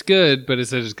Jolie, that's good, but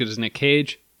is it as good as Nick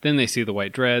Cage? Then they see the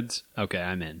white dreads. Okay,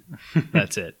 I'm in.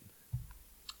 That's it.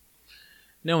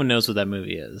 No one knows what that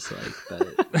movie is, like, but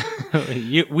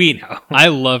we know. I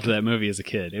loved that movie as a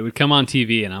kid. It would come on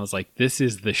TV, and I was like, "This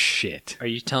is the shit." Are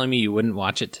you telling me you wouldn't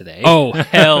watch it today? Oh,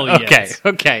 hell yes.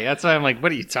 Okay. That's why I'm like,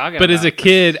 what are you talking about? But as a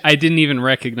kid, I didn't even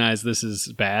recognize this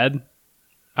is bad.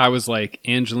 I was like,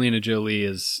 Angelina Jolie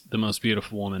is the most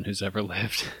beautiful woman who's ever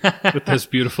lived, with those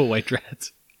beautiful white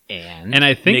dreads. And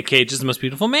I think Nick Cage is the most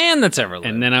beautiful man that's ever lived.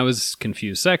 And then I was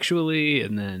confused sexually,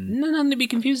 and then nothing to be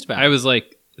confused about. I was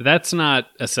like, that's not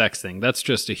a sex thing. That's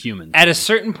just a human thing. At a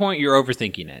certain point, you're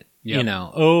overthinking it. Yep. You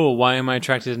know, oh, why am I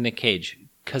attracted to Nick Cage?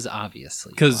 Because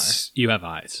obviously. Because you have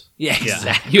eyes. Yeah,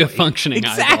 exactly. You have functioning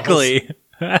eyeballs. Exactly.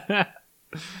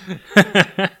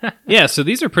 Yeah, so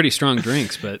these are pretty strong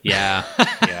drinks, but... Yeah.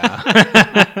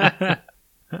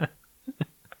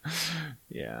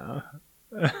 Yeah.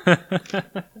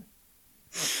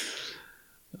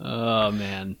 Oh,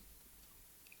 man.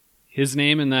 His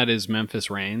name in that is Memphis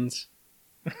Reigns.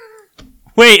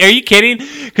 Wait, are you kidding?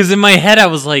 Because in my head I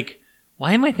was like,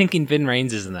 why am I thinking Vin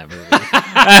Rames is in that movie?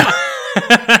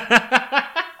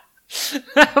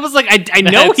 I was like, I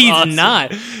know That's he's awesome.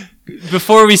 not.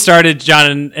 Before we started,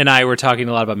 John and I were talking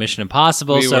a lot about Mission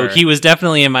Impossible, We so were. he was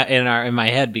definitely in my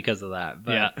head because of that.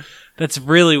 But Yeah. that's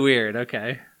really weird.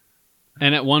 Okay.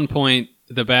 And at one point,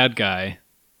 the bad guy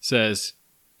says,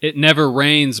 "It never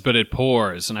rains, but it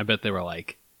pours." And I bet they were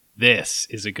like, "This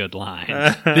is a good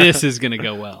line. This is going to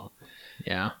go well."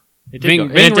 Yeah. It did Ving, go-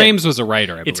 and Ving it did. Rhames was a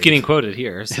writer, I believe. It's getting quoted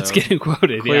here. So. It's getting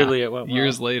quoted, Clearly yeah. it went well.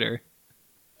 Years later.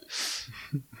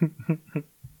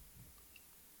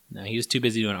 No, he was too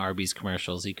busy doing Arby's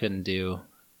commercials. He couldn't do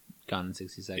Gone in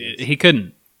 60 Seconds. He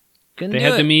couldn't. Couldn't They do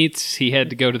had it. the meats. He had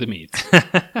to go to the meats.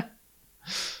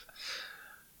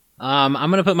 I'm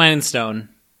going to put mine in stone.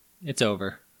 It's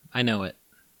over. I know it.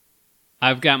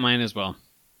 I've got mine as well.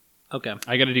 Okay.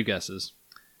 I got to do guesses.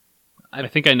 I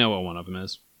think I know what one of them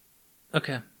is.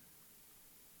 Okay.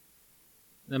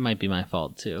 That might be my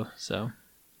fault too. So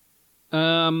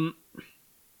I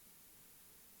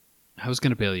was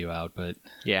going to bail you out, but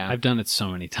yeah, I've done it so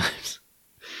many times.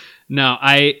 No,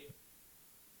 I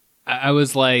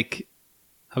was like,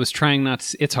 I was trying not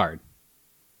to. It's hard.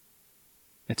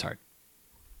 It's hard.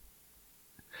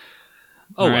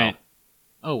 Oh All well. right.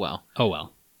 Oh well. Oh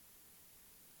well.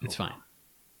 It's fine.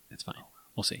 It's fine.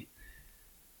 We'll see.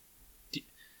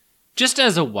 Just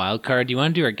as a wild card, do you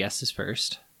want to do our guesses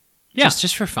first? Yeah.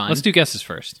 Just for fun. Let's do guesses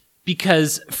first.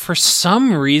 Because for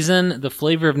some reason, the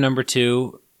flavor of number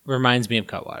 2 reminds me of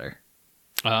Cutwater.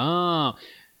 Oh,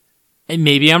 And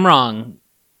maybe I'm wrong.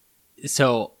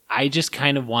 So I just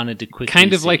kind of wanted to quickly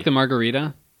kind of see. like the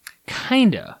margarita.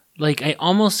 Kinda. Like, I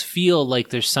almost feel like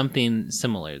there's something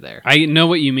similar there. I know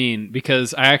what you mean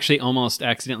because I actually almost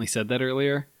accidentally said that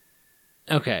earlier.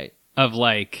 Okay. Of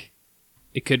like,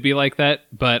 it could be like that,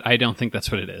 but I don't think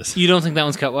that's what it is. You don't think that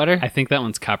one's Cutwater? I think that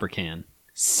one's Copper Can.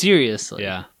 Seriously?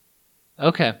 Yeah,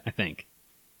 Okay. I think.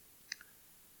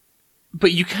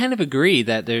 But you kind of agree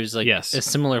that there's like Yes. a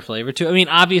similar flavor to it. I mean,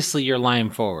 obviously you're lying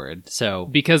forward, so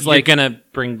Because, you're like- gonna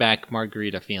bring back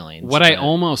margarita feelings. What I but-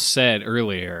 almost said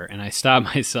earlier, and I stopped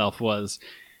myself, was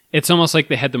it's almost like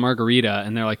they had the margarita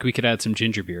and they're like, we could add some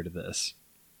ginger beer to this.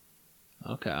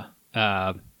 Okay.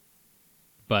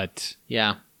 But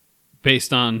Yeah.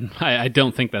 based on, I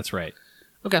don't think that's right.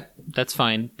 Okay, that's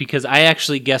fine because I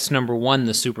actually guessed number 1,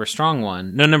 the super strong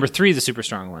one. No, number 3, the super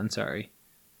strong one. Sorry.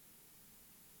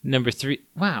 Number 3.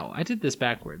 Wow, I did this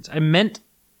backwards. I meant.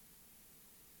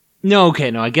 No,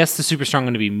 okay, no. I guess the super strong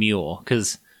one to be Mule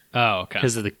because Oh, okay.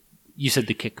 of the. You said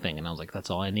the kick thing, and I was like, that's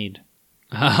all I need.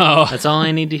 Oh, That's all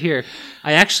I need to hear.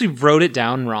 I actually wrote it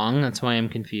down wrong. That's why I'm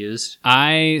confused.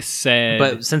 I said,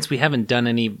 But since we haven't done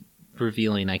any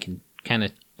revealing, I can kind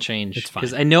of change It's fine.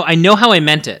 because I know how I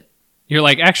meant it. you're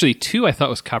like, actually, 2 I thought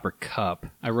was Copper Cup.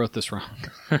 I wrote this wrong.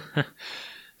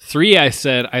 3 I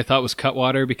said I thought was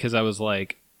Cutwater because I was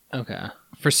like, Okay.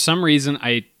 for some reason,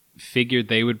 I figured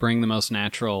they would bring the most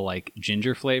natural, like,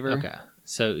 ginger flavor. Okay.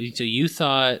 So you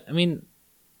thought? I mean,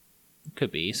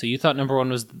 could be. So you thought number 1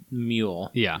 was the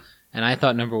Mule, Yeah. and I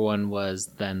thought number 1 was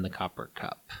then the Copper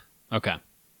Cup. Okay.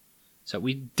 So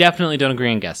we definitely don't agree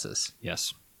on guesses,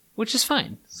 Yes. which is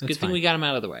fine. It's a That's good thing fine. we got them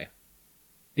out of the way.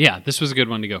 Yeah, this was a good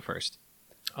one to go first.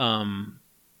 And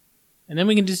then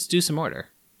we can just do some order.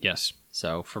 Yes.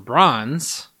 So for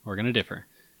bronze, We're going to differ.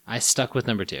 I stuck with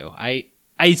number 2. get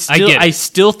it. I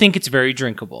still think it's very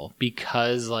drinkable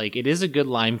because like it is a good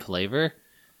lime flavor,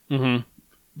 Mm-hmm.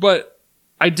 but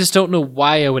I just don't know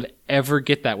why I would ever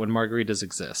get that when margaritas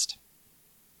exist.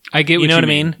 I get what You know what I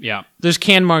mean? Yeah. There's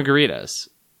canned margaritas,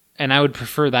 and I would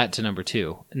prefer that to number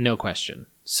 2, no question.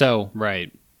 So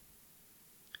Right.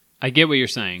 I get what you're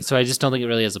saying. I just don't think it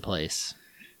really has a place.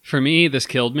 For me, this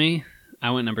killed me.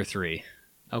 I went number 3.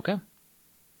 Okay.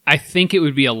 I think it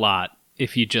would be a lot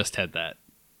if you just had that.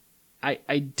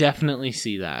 I definitely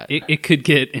see that. It could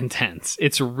get intense.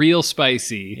 It's real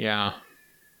spicy. Yeah.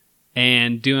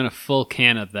 And doing a full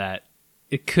can of that,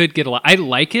 it could get a lot. I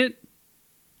like it.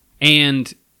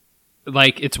 And,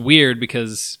 like, it's weird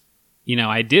because, you know,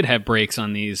 I did have breaks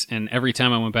on these. And every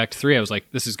time I went back to 3, I was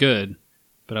like, this is good.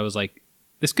 But I was like,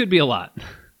 this could be a lot.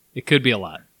 It could be a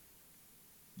lot.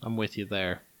 I'm with you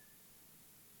there.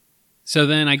 So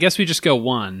then I guess we just go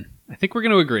 1. I think we're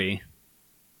going to agree.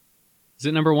 Is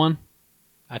it number 1?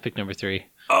 I picked number 3.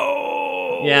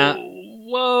 Oh! Yeah.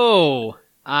 Whoa!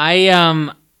 I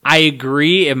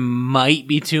agree it might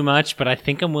be too much, but I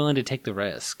think I'm willing to take the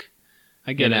risk.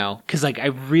 I get it. Because like I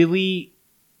really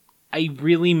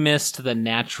missed the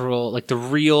natural, like the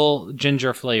real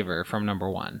ginger flavor from number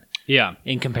 1. Yeah.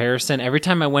 In comparison, every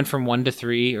time I went from 1 to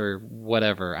 3 or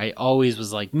whatever, I always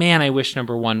was like, man, I wish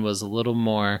number 1 was a little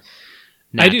more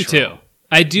natural. I do too.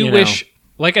 I do wish,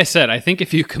 like I said, I think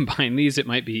if you combine these, it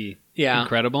might be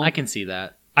incredible. I can see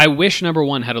that. I wish number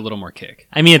 1 had a little more kick.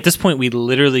 I mean, at this point, we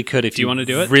literally could if you want to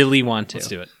do it. Really want to. Let's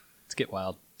do it. Let's get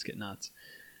wild. Let's get nuts.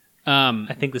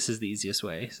 I think this is the easiest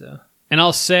way. So, and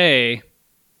I'll say,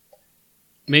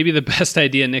 maybe the best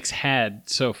idea Nick's had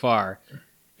so far.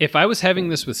 If I was having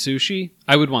this with sushi,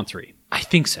 I would want 3. I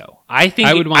think so. I think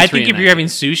if you're having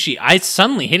sushi, it's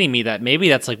suddenly hitting me that maybe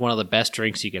that's like one of the best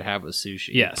drinks you could have with sushi.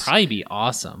 Yes. It'd probably be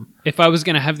awesome. If I was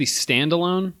going to have these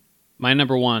standalone, my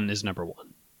number 1 is number 1.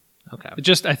 Okay.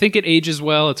 I think it ages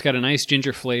well. It's got a nice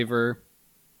ginger flavor.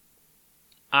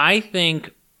 I think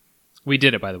we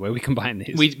did it, by the way. We combined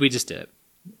these. We just did.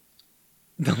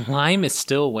 The lime is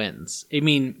still wins. I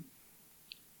mean,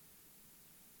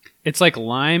 it's like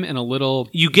lime and a little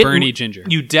burny ginger.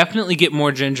 You definitely get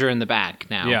more ginger in the back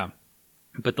now. Yeah.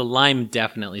 But the lime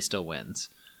definitely still wins.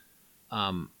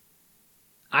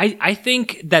 I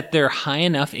think that they're high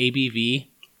enough ABV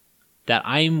that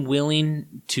I'm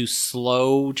willing to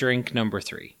slow drink number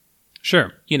 3.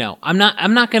 Sure. I'm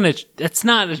not going to, that's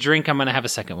not a drink I'm going to have a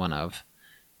second one of.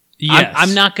 Yes.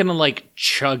 I'm not going to like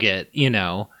chug it,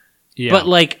 Yeah. But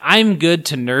like I'm good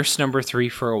to nurse number 3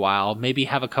 for a while, maybe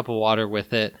have a cup of water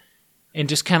with it and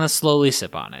just kind of slowly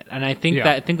sip on it. And I think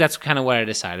that's kind of what I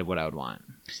decided what I would want.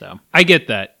 So I get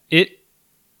that.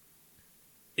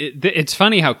 It's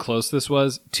funny how close this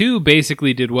was. 2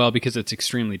 basically did well because it's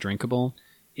extremely drinkable.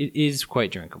 It is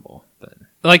quite drinkable, but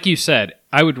like you said,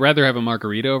 I would rather have a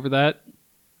margarita over that.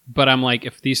 But I'm like,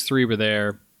 if these 3 were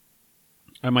there,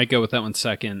 I might go with that one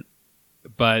second.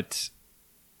 But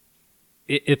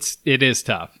it is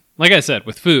tough. Like I said,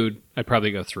 with food, I'd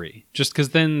probably go 3, just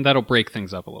because then that'll break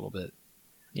things up a little bit.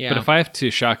 yeah. But if I have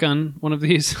to shotgun one of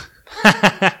these,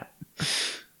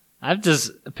 I've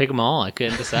just pick them all. I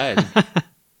couldn't decide.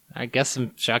 I guess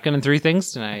I'm shotgunning 3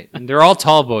 things tonight. And they're all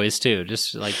tall boys too.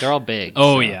 Just like they're all big.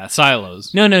 yeah,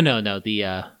 silos. No. No,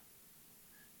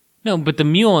 but the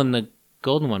mule and the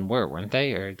golden one weren't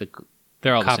they? Or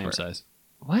They're all copper. the same size.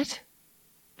 What?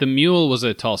 The mule was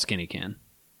a tall, skinny can.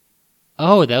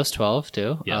 Oh, that was 12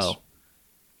 too. Yes.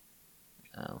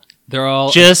 Oh. They're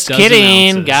all Just a dozen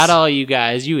kidding. ounces. Got all you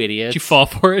guys, you idiots. Did you fall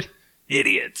for it?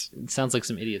 Idiots. It sounds like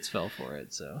some idiots fell for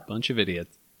it. So Bunch of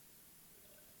idiots.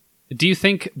 Do you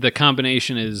think the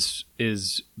combination is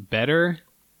better,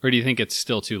 or do you think it's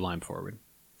still too lime forward?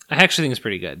 I actually think it's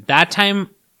pretty good. That time,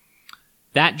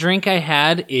 that drink I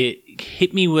had, it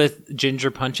hit me with ginger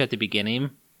punch at the beginning.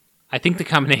 I think the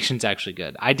combination's actually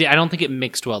good. I don't think it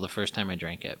mixed well the first time I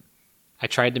drank it. I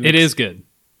tried to mix. It is good.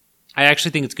 I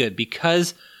actually think it's good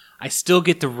because I still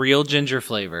get the real ginger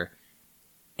flavor.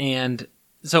 And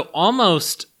so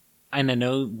almost, and I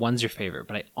know 1's your favorite,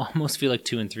 but I almost feel like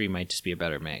 2 and 3 might just be a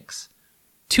better mix.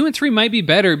 2 and 3 might be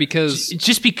better because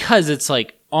Just because it's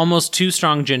like almost too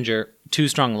strong ginger, too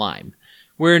strong lime.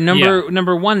 Where number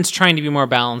 1's trying to be more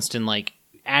balanced and like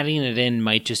adding it in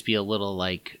might just be a little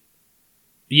like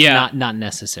not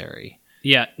necessary.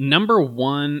 Yeah, number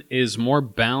 1 is more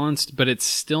balanced, but it's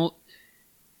still...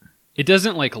 It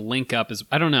doesn't, like, link up as...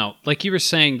 I don't know. Like you were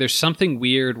saying, there's something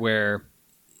weird where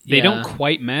they don't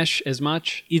quite mesh as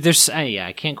much.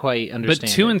 I can't quite understand. But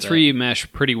 2 and 3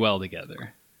 mesh pretty well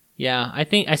together. Yeah, I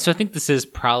think this is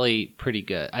probably pretty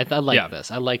good. I like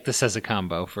this. I like this as a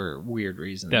combo for weird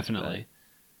reasons. Definitely.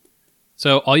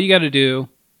 So all you got to do,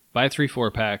 buy 3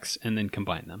 4-packs, and then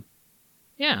combine them.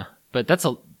 Yeah, but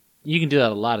you can do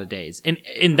that a lot of days.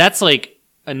 And that's like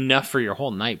enough for your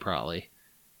whole night probably.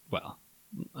 Well,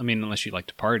 I mean, unless you like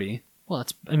to party. Well,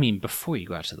 before you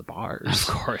go out to the bars.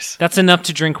 Of course. That's enough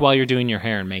to drink while you're doing your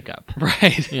hair and makeup.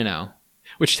 Right.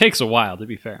 Which takes a while, to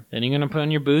be fair. Then you're going to put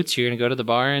on your boots, you're going to go to the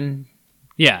bar and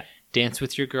dance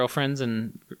with your girlfriends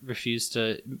and refuse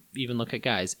to even look at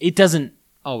guys. It doesn't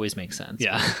always make sense.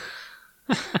 Yeah.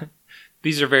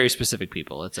 These are very specific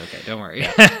people. It's okay. Don't worry.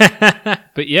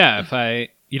 But yeah,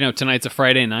 if tonight's a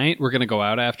Friday night, we're going to go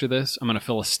out after this. I'm going to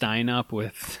fill a stein up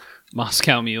with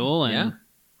Moscow Mule and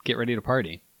get ready to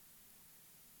party.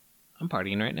 I'm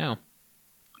partying right now.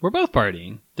 We're both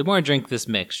partying. The more I drink this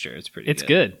mixture, it's pretty good. It's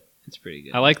good. It's pretty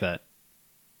good. I like that.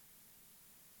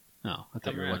 Oh, I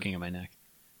thought you were looking at my neck.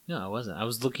 No, I wasn't. I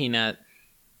was looking at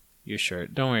your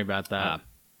shirt. Don't worry about that.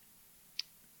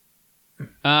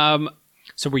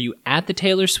 So were you at the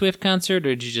Taylor Swift concert, or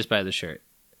did you just buy the shirt?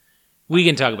 We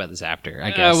can talk about this after, I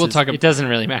guess. We'll talk. It doesn't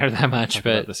really matter that much,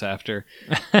 about this after.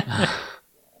 We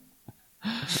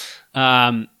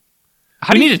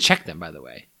need to check them, by the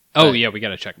way. Oh, yeah, we got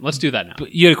to check them. Let's do that now.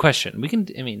 But you had a question. We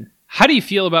can, How do you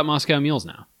feel about Moscow Mules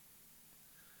now?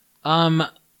 Hmm.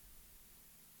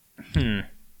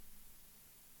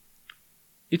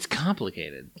 It's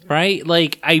complicated, right?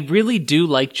 Like, I really do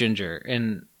like ginger,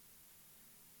 and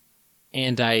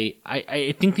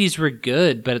I think these were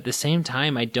good, but at the same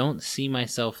time, I don't see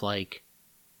myself like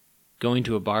going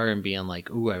to a bar and being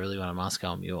like, "Ooh, I really want a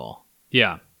Moscow Mule."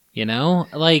 Yeah. You know,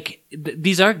 like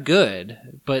these are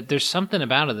good, but there's something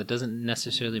about it that doesn't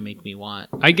necessarily make me want.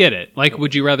 I get it. Like,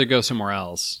 would you rather go somewhere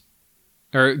else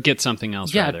or get something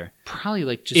else? Yeah, rather, probably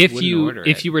like just if wouldn't you order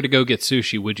if it. you were to go get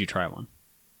sushi, would you try one?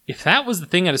 If that was the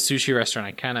thing at a sushi restaurant,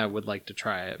 I kind of would like to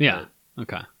try it. Yeah.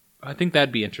 Okay. I think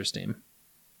that'd be interesting.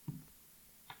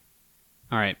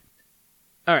 All right.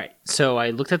 All right, so I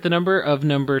looked at the number of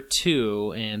number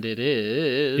 2, and it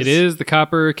is... It is the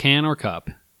copper can or cup.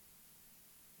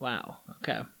 Wow,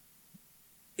 okay.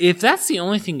 If that's the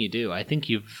only thing you do, I think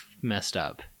you've messed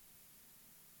up.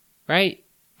 Right?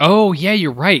 Oh, yeah,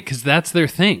 you're right, because that's their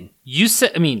thing. You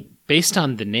said, I mean, based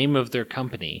on the name of their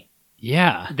company,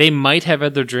 Yeah. they might have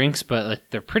other drinks, but like,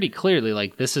 they're pretty clearly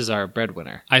like, this is our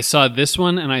breadwinner. I saw this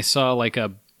one, and I saw like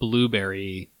a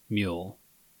blueberry mule.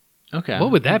 Okay.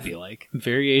 What would that be like?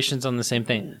 Variations on the same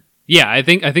thing. Yeah, I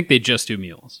think they just do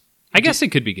mules. I guess it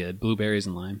could be good. Blueberries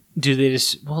and lime. Do they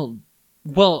just...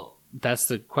 Well, that's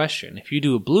the question. If you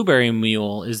do a blueberry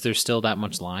mule, is there still that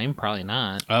much lime? Probably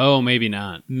not. Oh, maybe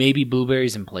not. Maybe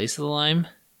blueberries in place of the lime?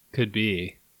 Could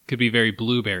be. Could be very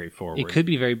blueberry forward. It could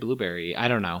be very blueberry. I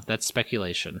don't know. That's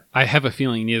speculation. I have a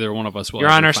feeling neither one of us will. Your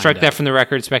ever Honor, find strike out. that from the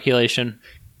record. Speculation.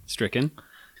 Stricken.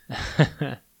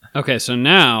 Okay, so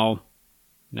now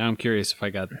I'm curious if I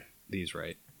got these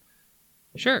right.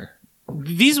 Sure.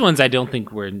 These ones I don't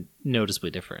think were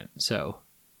noticeably different. So,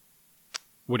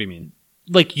 What do you mean?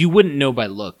 like, you wouldn't know by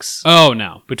looks Oh,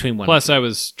 no. between one. Plus, I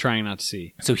was trying not to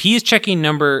see. So he is checking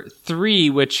number 3,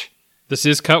 which... This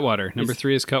is Cutwater. Number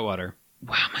 3 is Cutwater.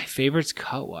 Wow, my favorite's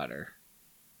Cutwater.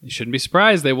 You shouldn't be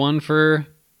surprised. They won for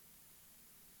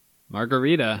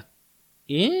Margarita.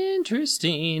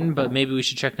 Interesting, but maybe we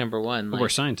should check number 1. We're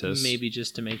scientists. Maybe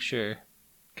just to make sure.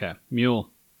 Okay. Mule.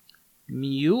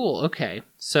 Mule. Okay,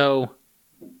 so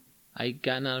I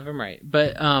got none of them right,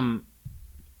 but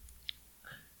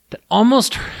that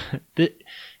almost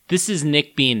this is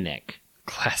Nick being Nick.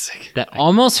 Classic. That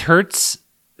almost hurts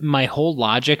my whole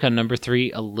logic on number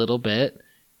 3 a little bit,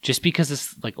 just because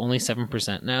it's like only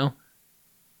 7% now.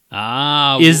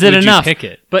 Ah, Is it would enough? You pick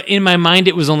it. But in my mind,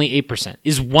 it was only 8%.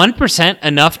 Is 1%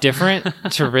 enough different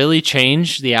to really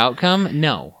change the outcome?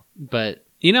 No, but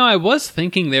You know, I was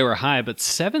thinking they were high, but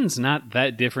 7's not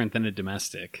that different than a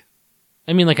domestic.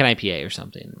 I mean, like an IPA or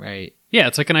something, right? Yeah,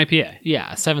 it's like an IPA.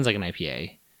 Yeah, 7's like an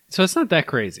IPA. So it's not that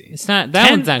crazy. It's not that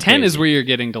 10, one's not 10 crazy. is where you're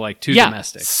getting to like 2 yeah,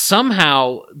 domestics.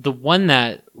 somehow the one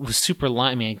that was super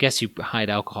lime. I mean, I guess you hide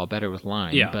alcohol better with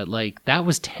lime. Yeah. But like that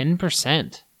was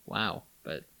 10%. Wow.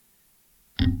 But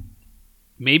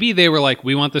Maybe they were like,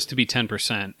 we want this to be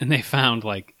 10%, and they found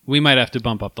like we might have to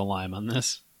bump up the lime on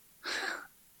this.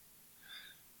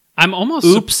 I'm almost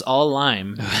oops, all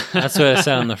lime. That's what I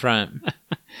said on the front.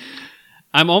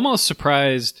 I'm almost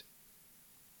surprised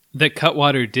that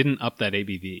Cutwater didn't up that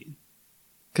ABV,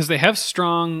 because they have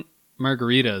strong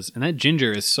margaritas, and that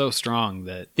ginger is so strong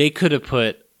that They could have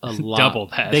put a lot. Double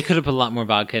that. They could have put a lot more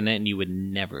vodka in it, and you would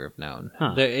never have known.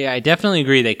 Huh. Yeah, I definitely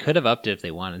agree. They could have upped it if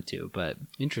they wanted to, but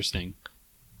interesting.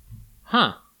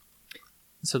 huh.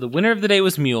 So the winner of the day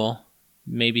was Mule,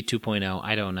 maybe 2.0.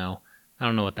 I don't know. I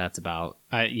don't know what that's about.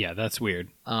 Yeah, that's weird.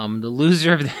 The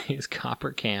loser of the day is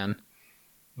Copper Can.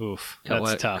 Oof,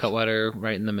 that's tough. Cutwater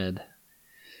right in the mid.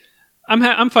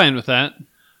 I'm fine with that.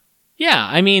 Yeah,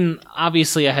 I mean,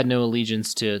 obviously I had no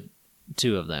allegiance to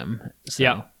 2 of them. So.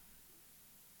 Yeah.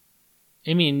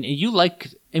 I mean, you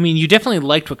definitely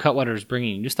liked what Cutwater was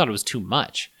bringing. You just thought it was too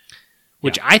much,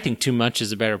 which I think too much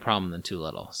is a better problem than too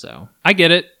little. So I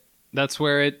get it. That's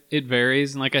where it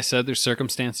varies. And like I said, there's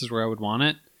circumstances where I would want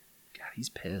it. God, he's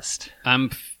pissed.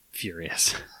 I'm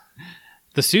furious.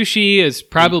 The sushi is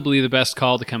probably the best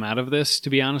call to come out of this, to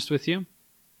be honest with you.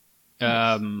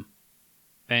 And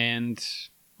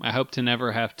I hope to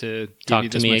never have to Talk give you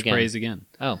to this me much again. praise again.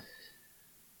 Oh,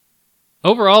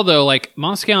 Overall, though, like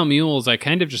Moscow Mules, I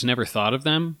kind of just never thought of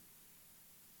them.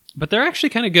 But they're actually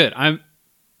kind of good.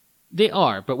 they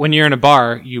are. But when you're in a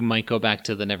bar, you might go back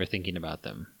to the never thinking about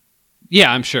them.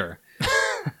 Yeah, I'm sure.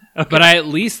 Okay. But I at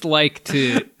least like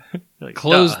to Like,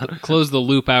 close duh. close the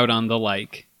loop out on the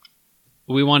like.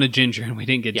 We wanted ginger and we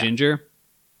didn't get Yeah. ginger.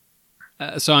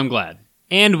 So I'm glad.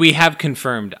 And we have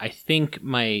confirmed, I think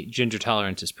my ginger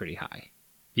tolerance is pretty high.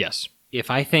 Yes. If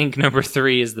I think number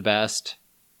 3 is the best,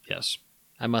 Yes.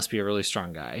 I must be a really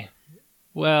strong guy.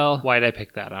 Well, Why'd I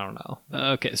pick that? I don't know.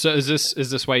 okay. So is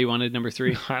this why you wanted number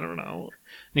 3? I don't know.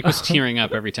 Nick was tearing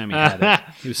up every time he had it.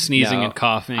 He was sneezing No. and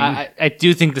coughing. I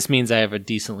do think this means I have a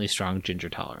decently strong ginger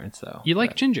tolerance, though. You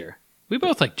like ginger. We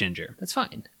both like ginger. That's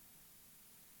fine.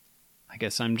 I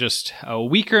guess I'm just a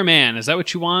weaker man. Is that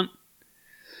what you want?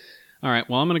 All right.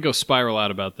 Well, I'm going to go spiral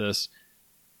out about this.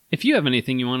 If you have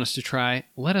anything you want us to try,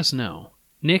 let us know.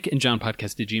 Nick and John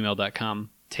podcast@gmail.com.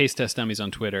 Taste Test Dummies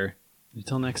on Twitter.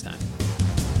 Until next time.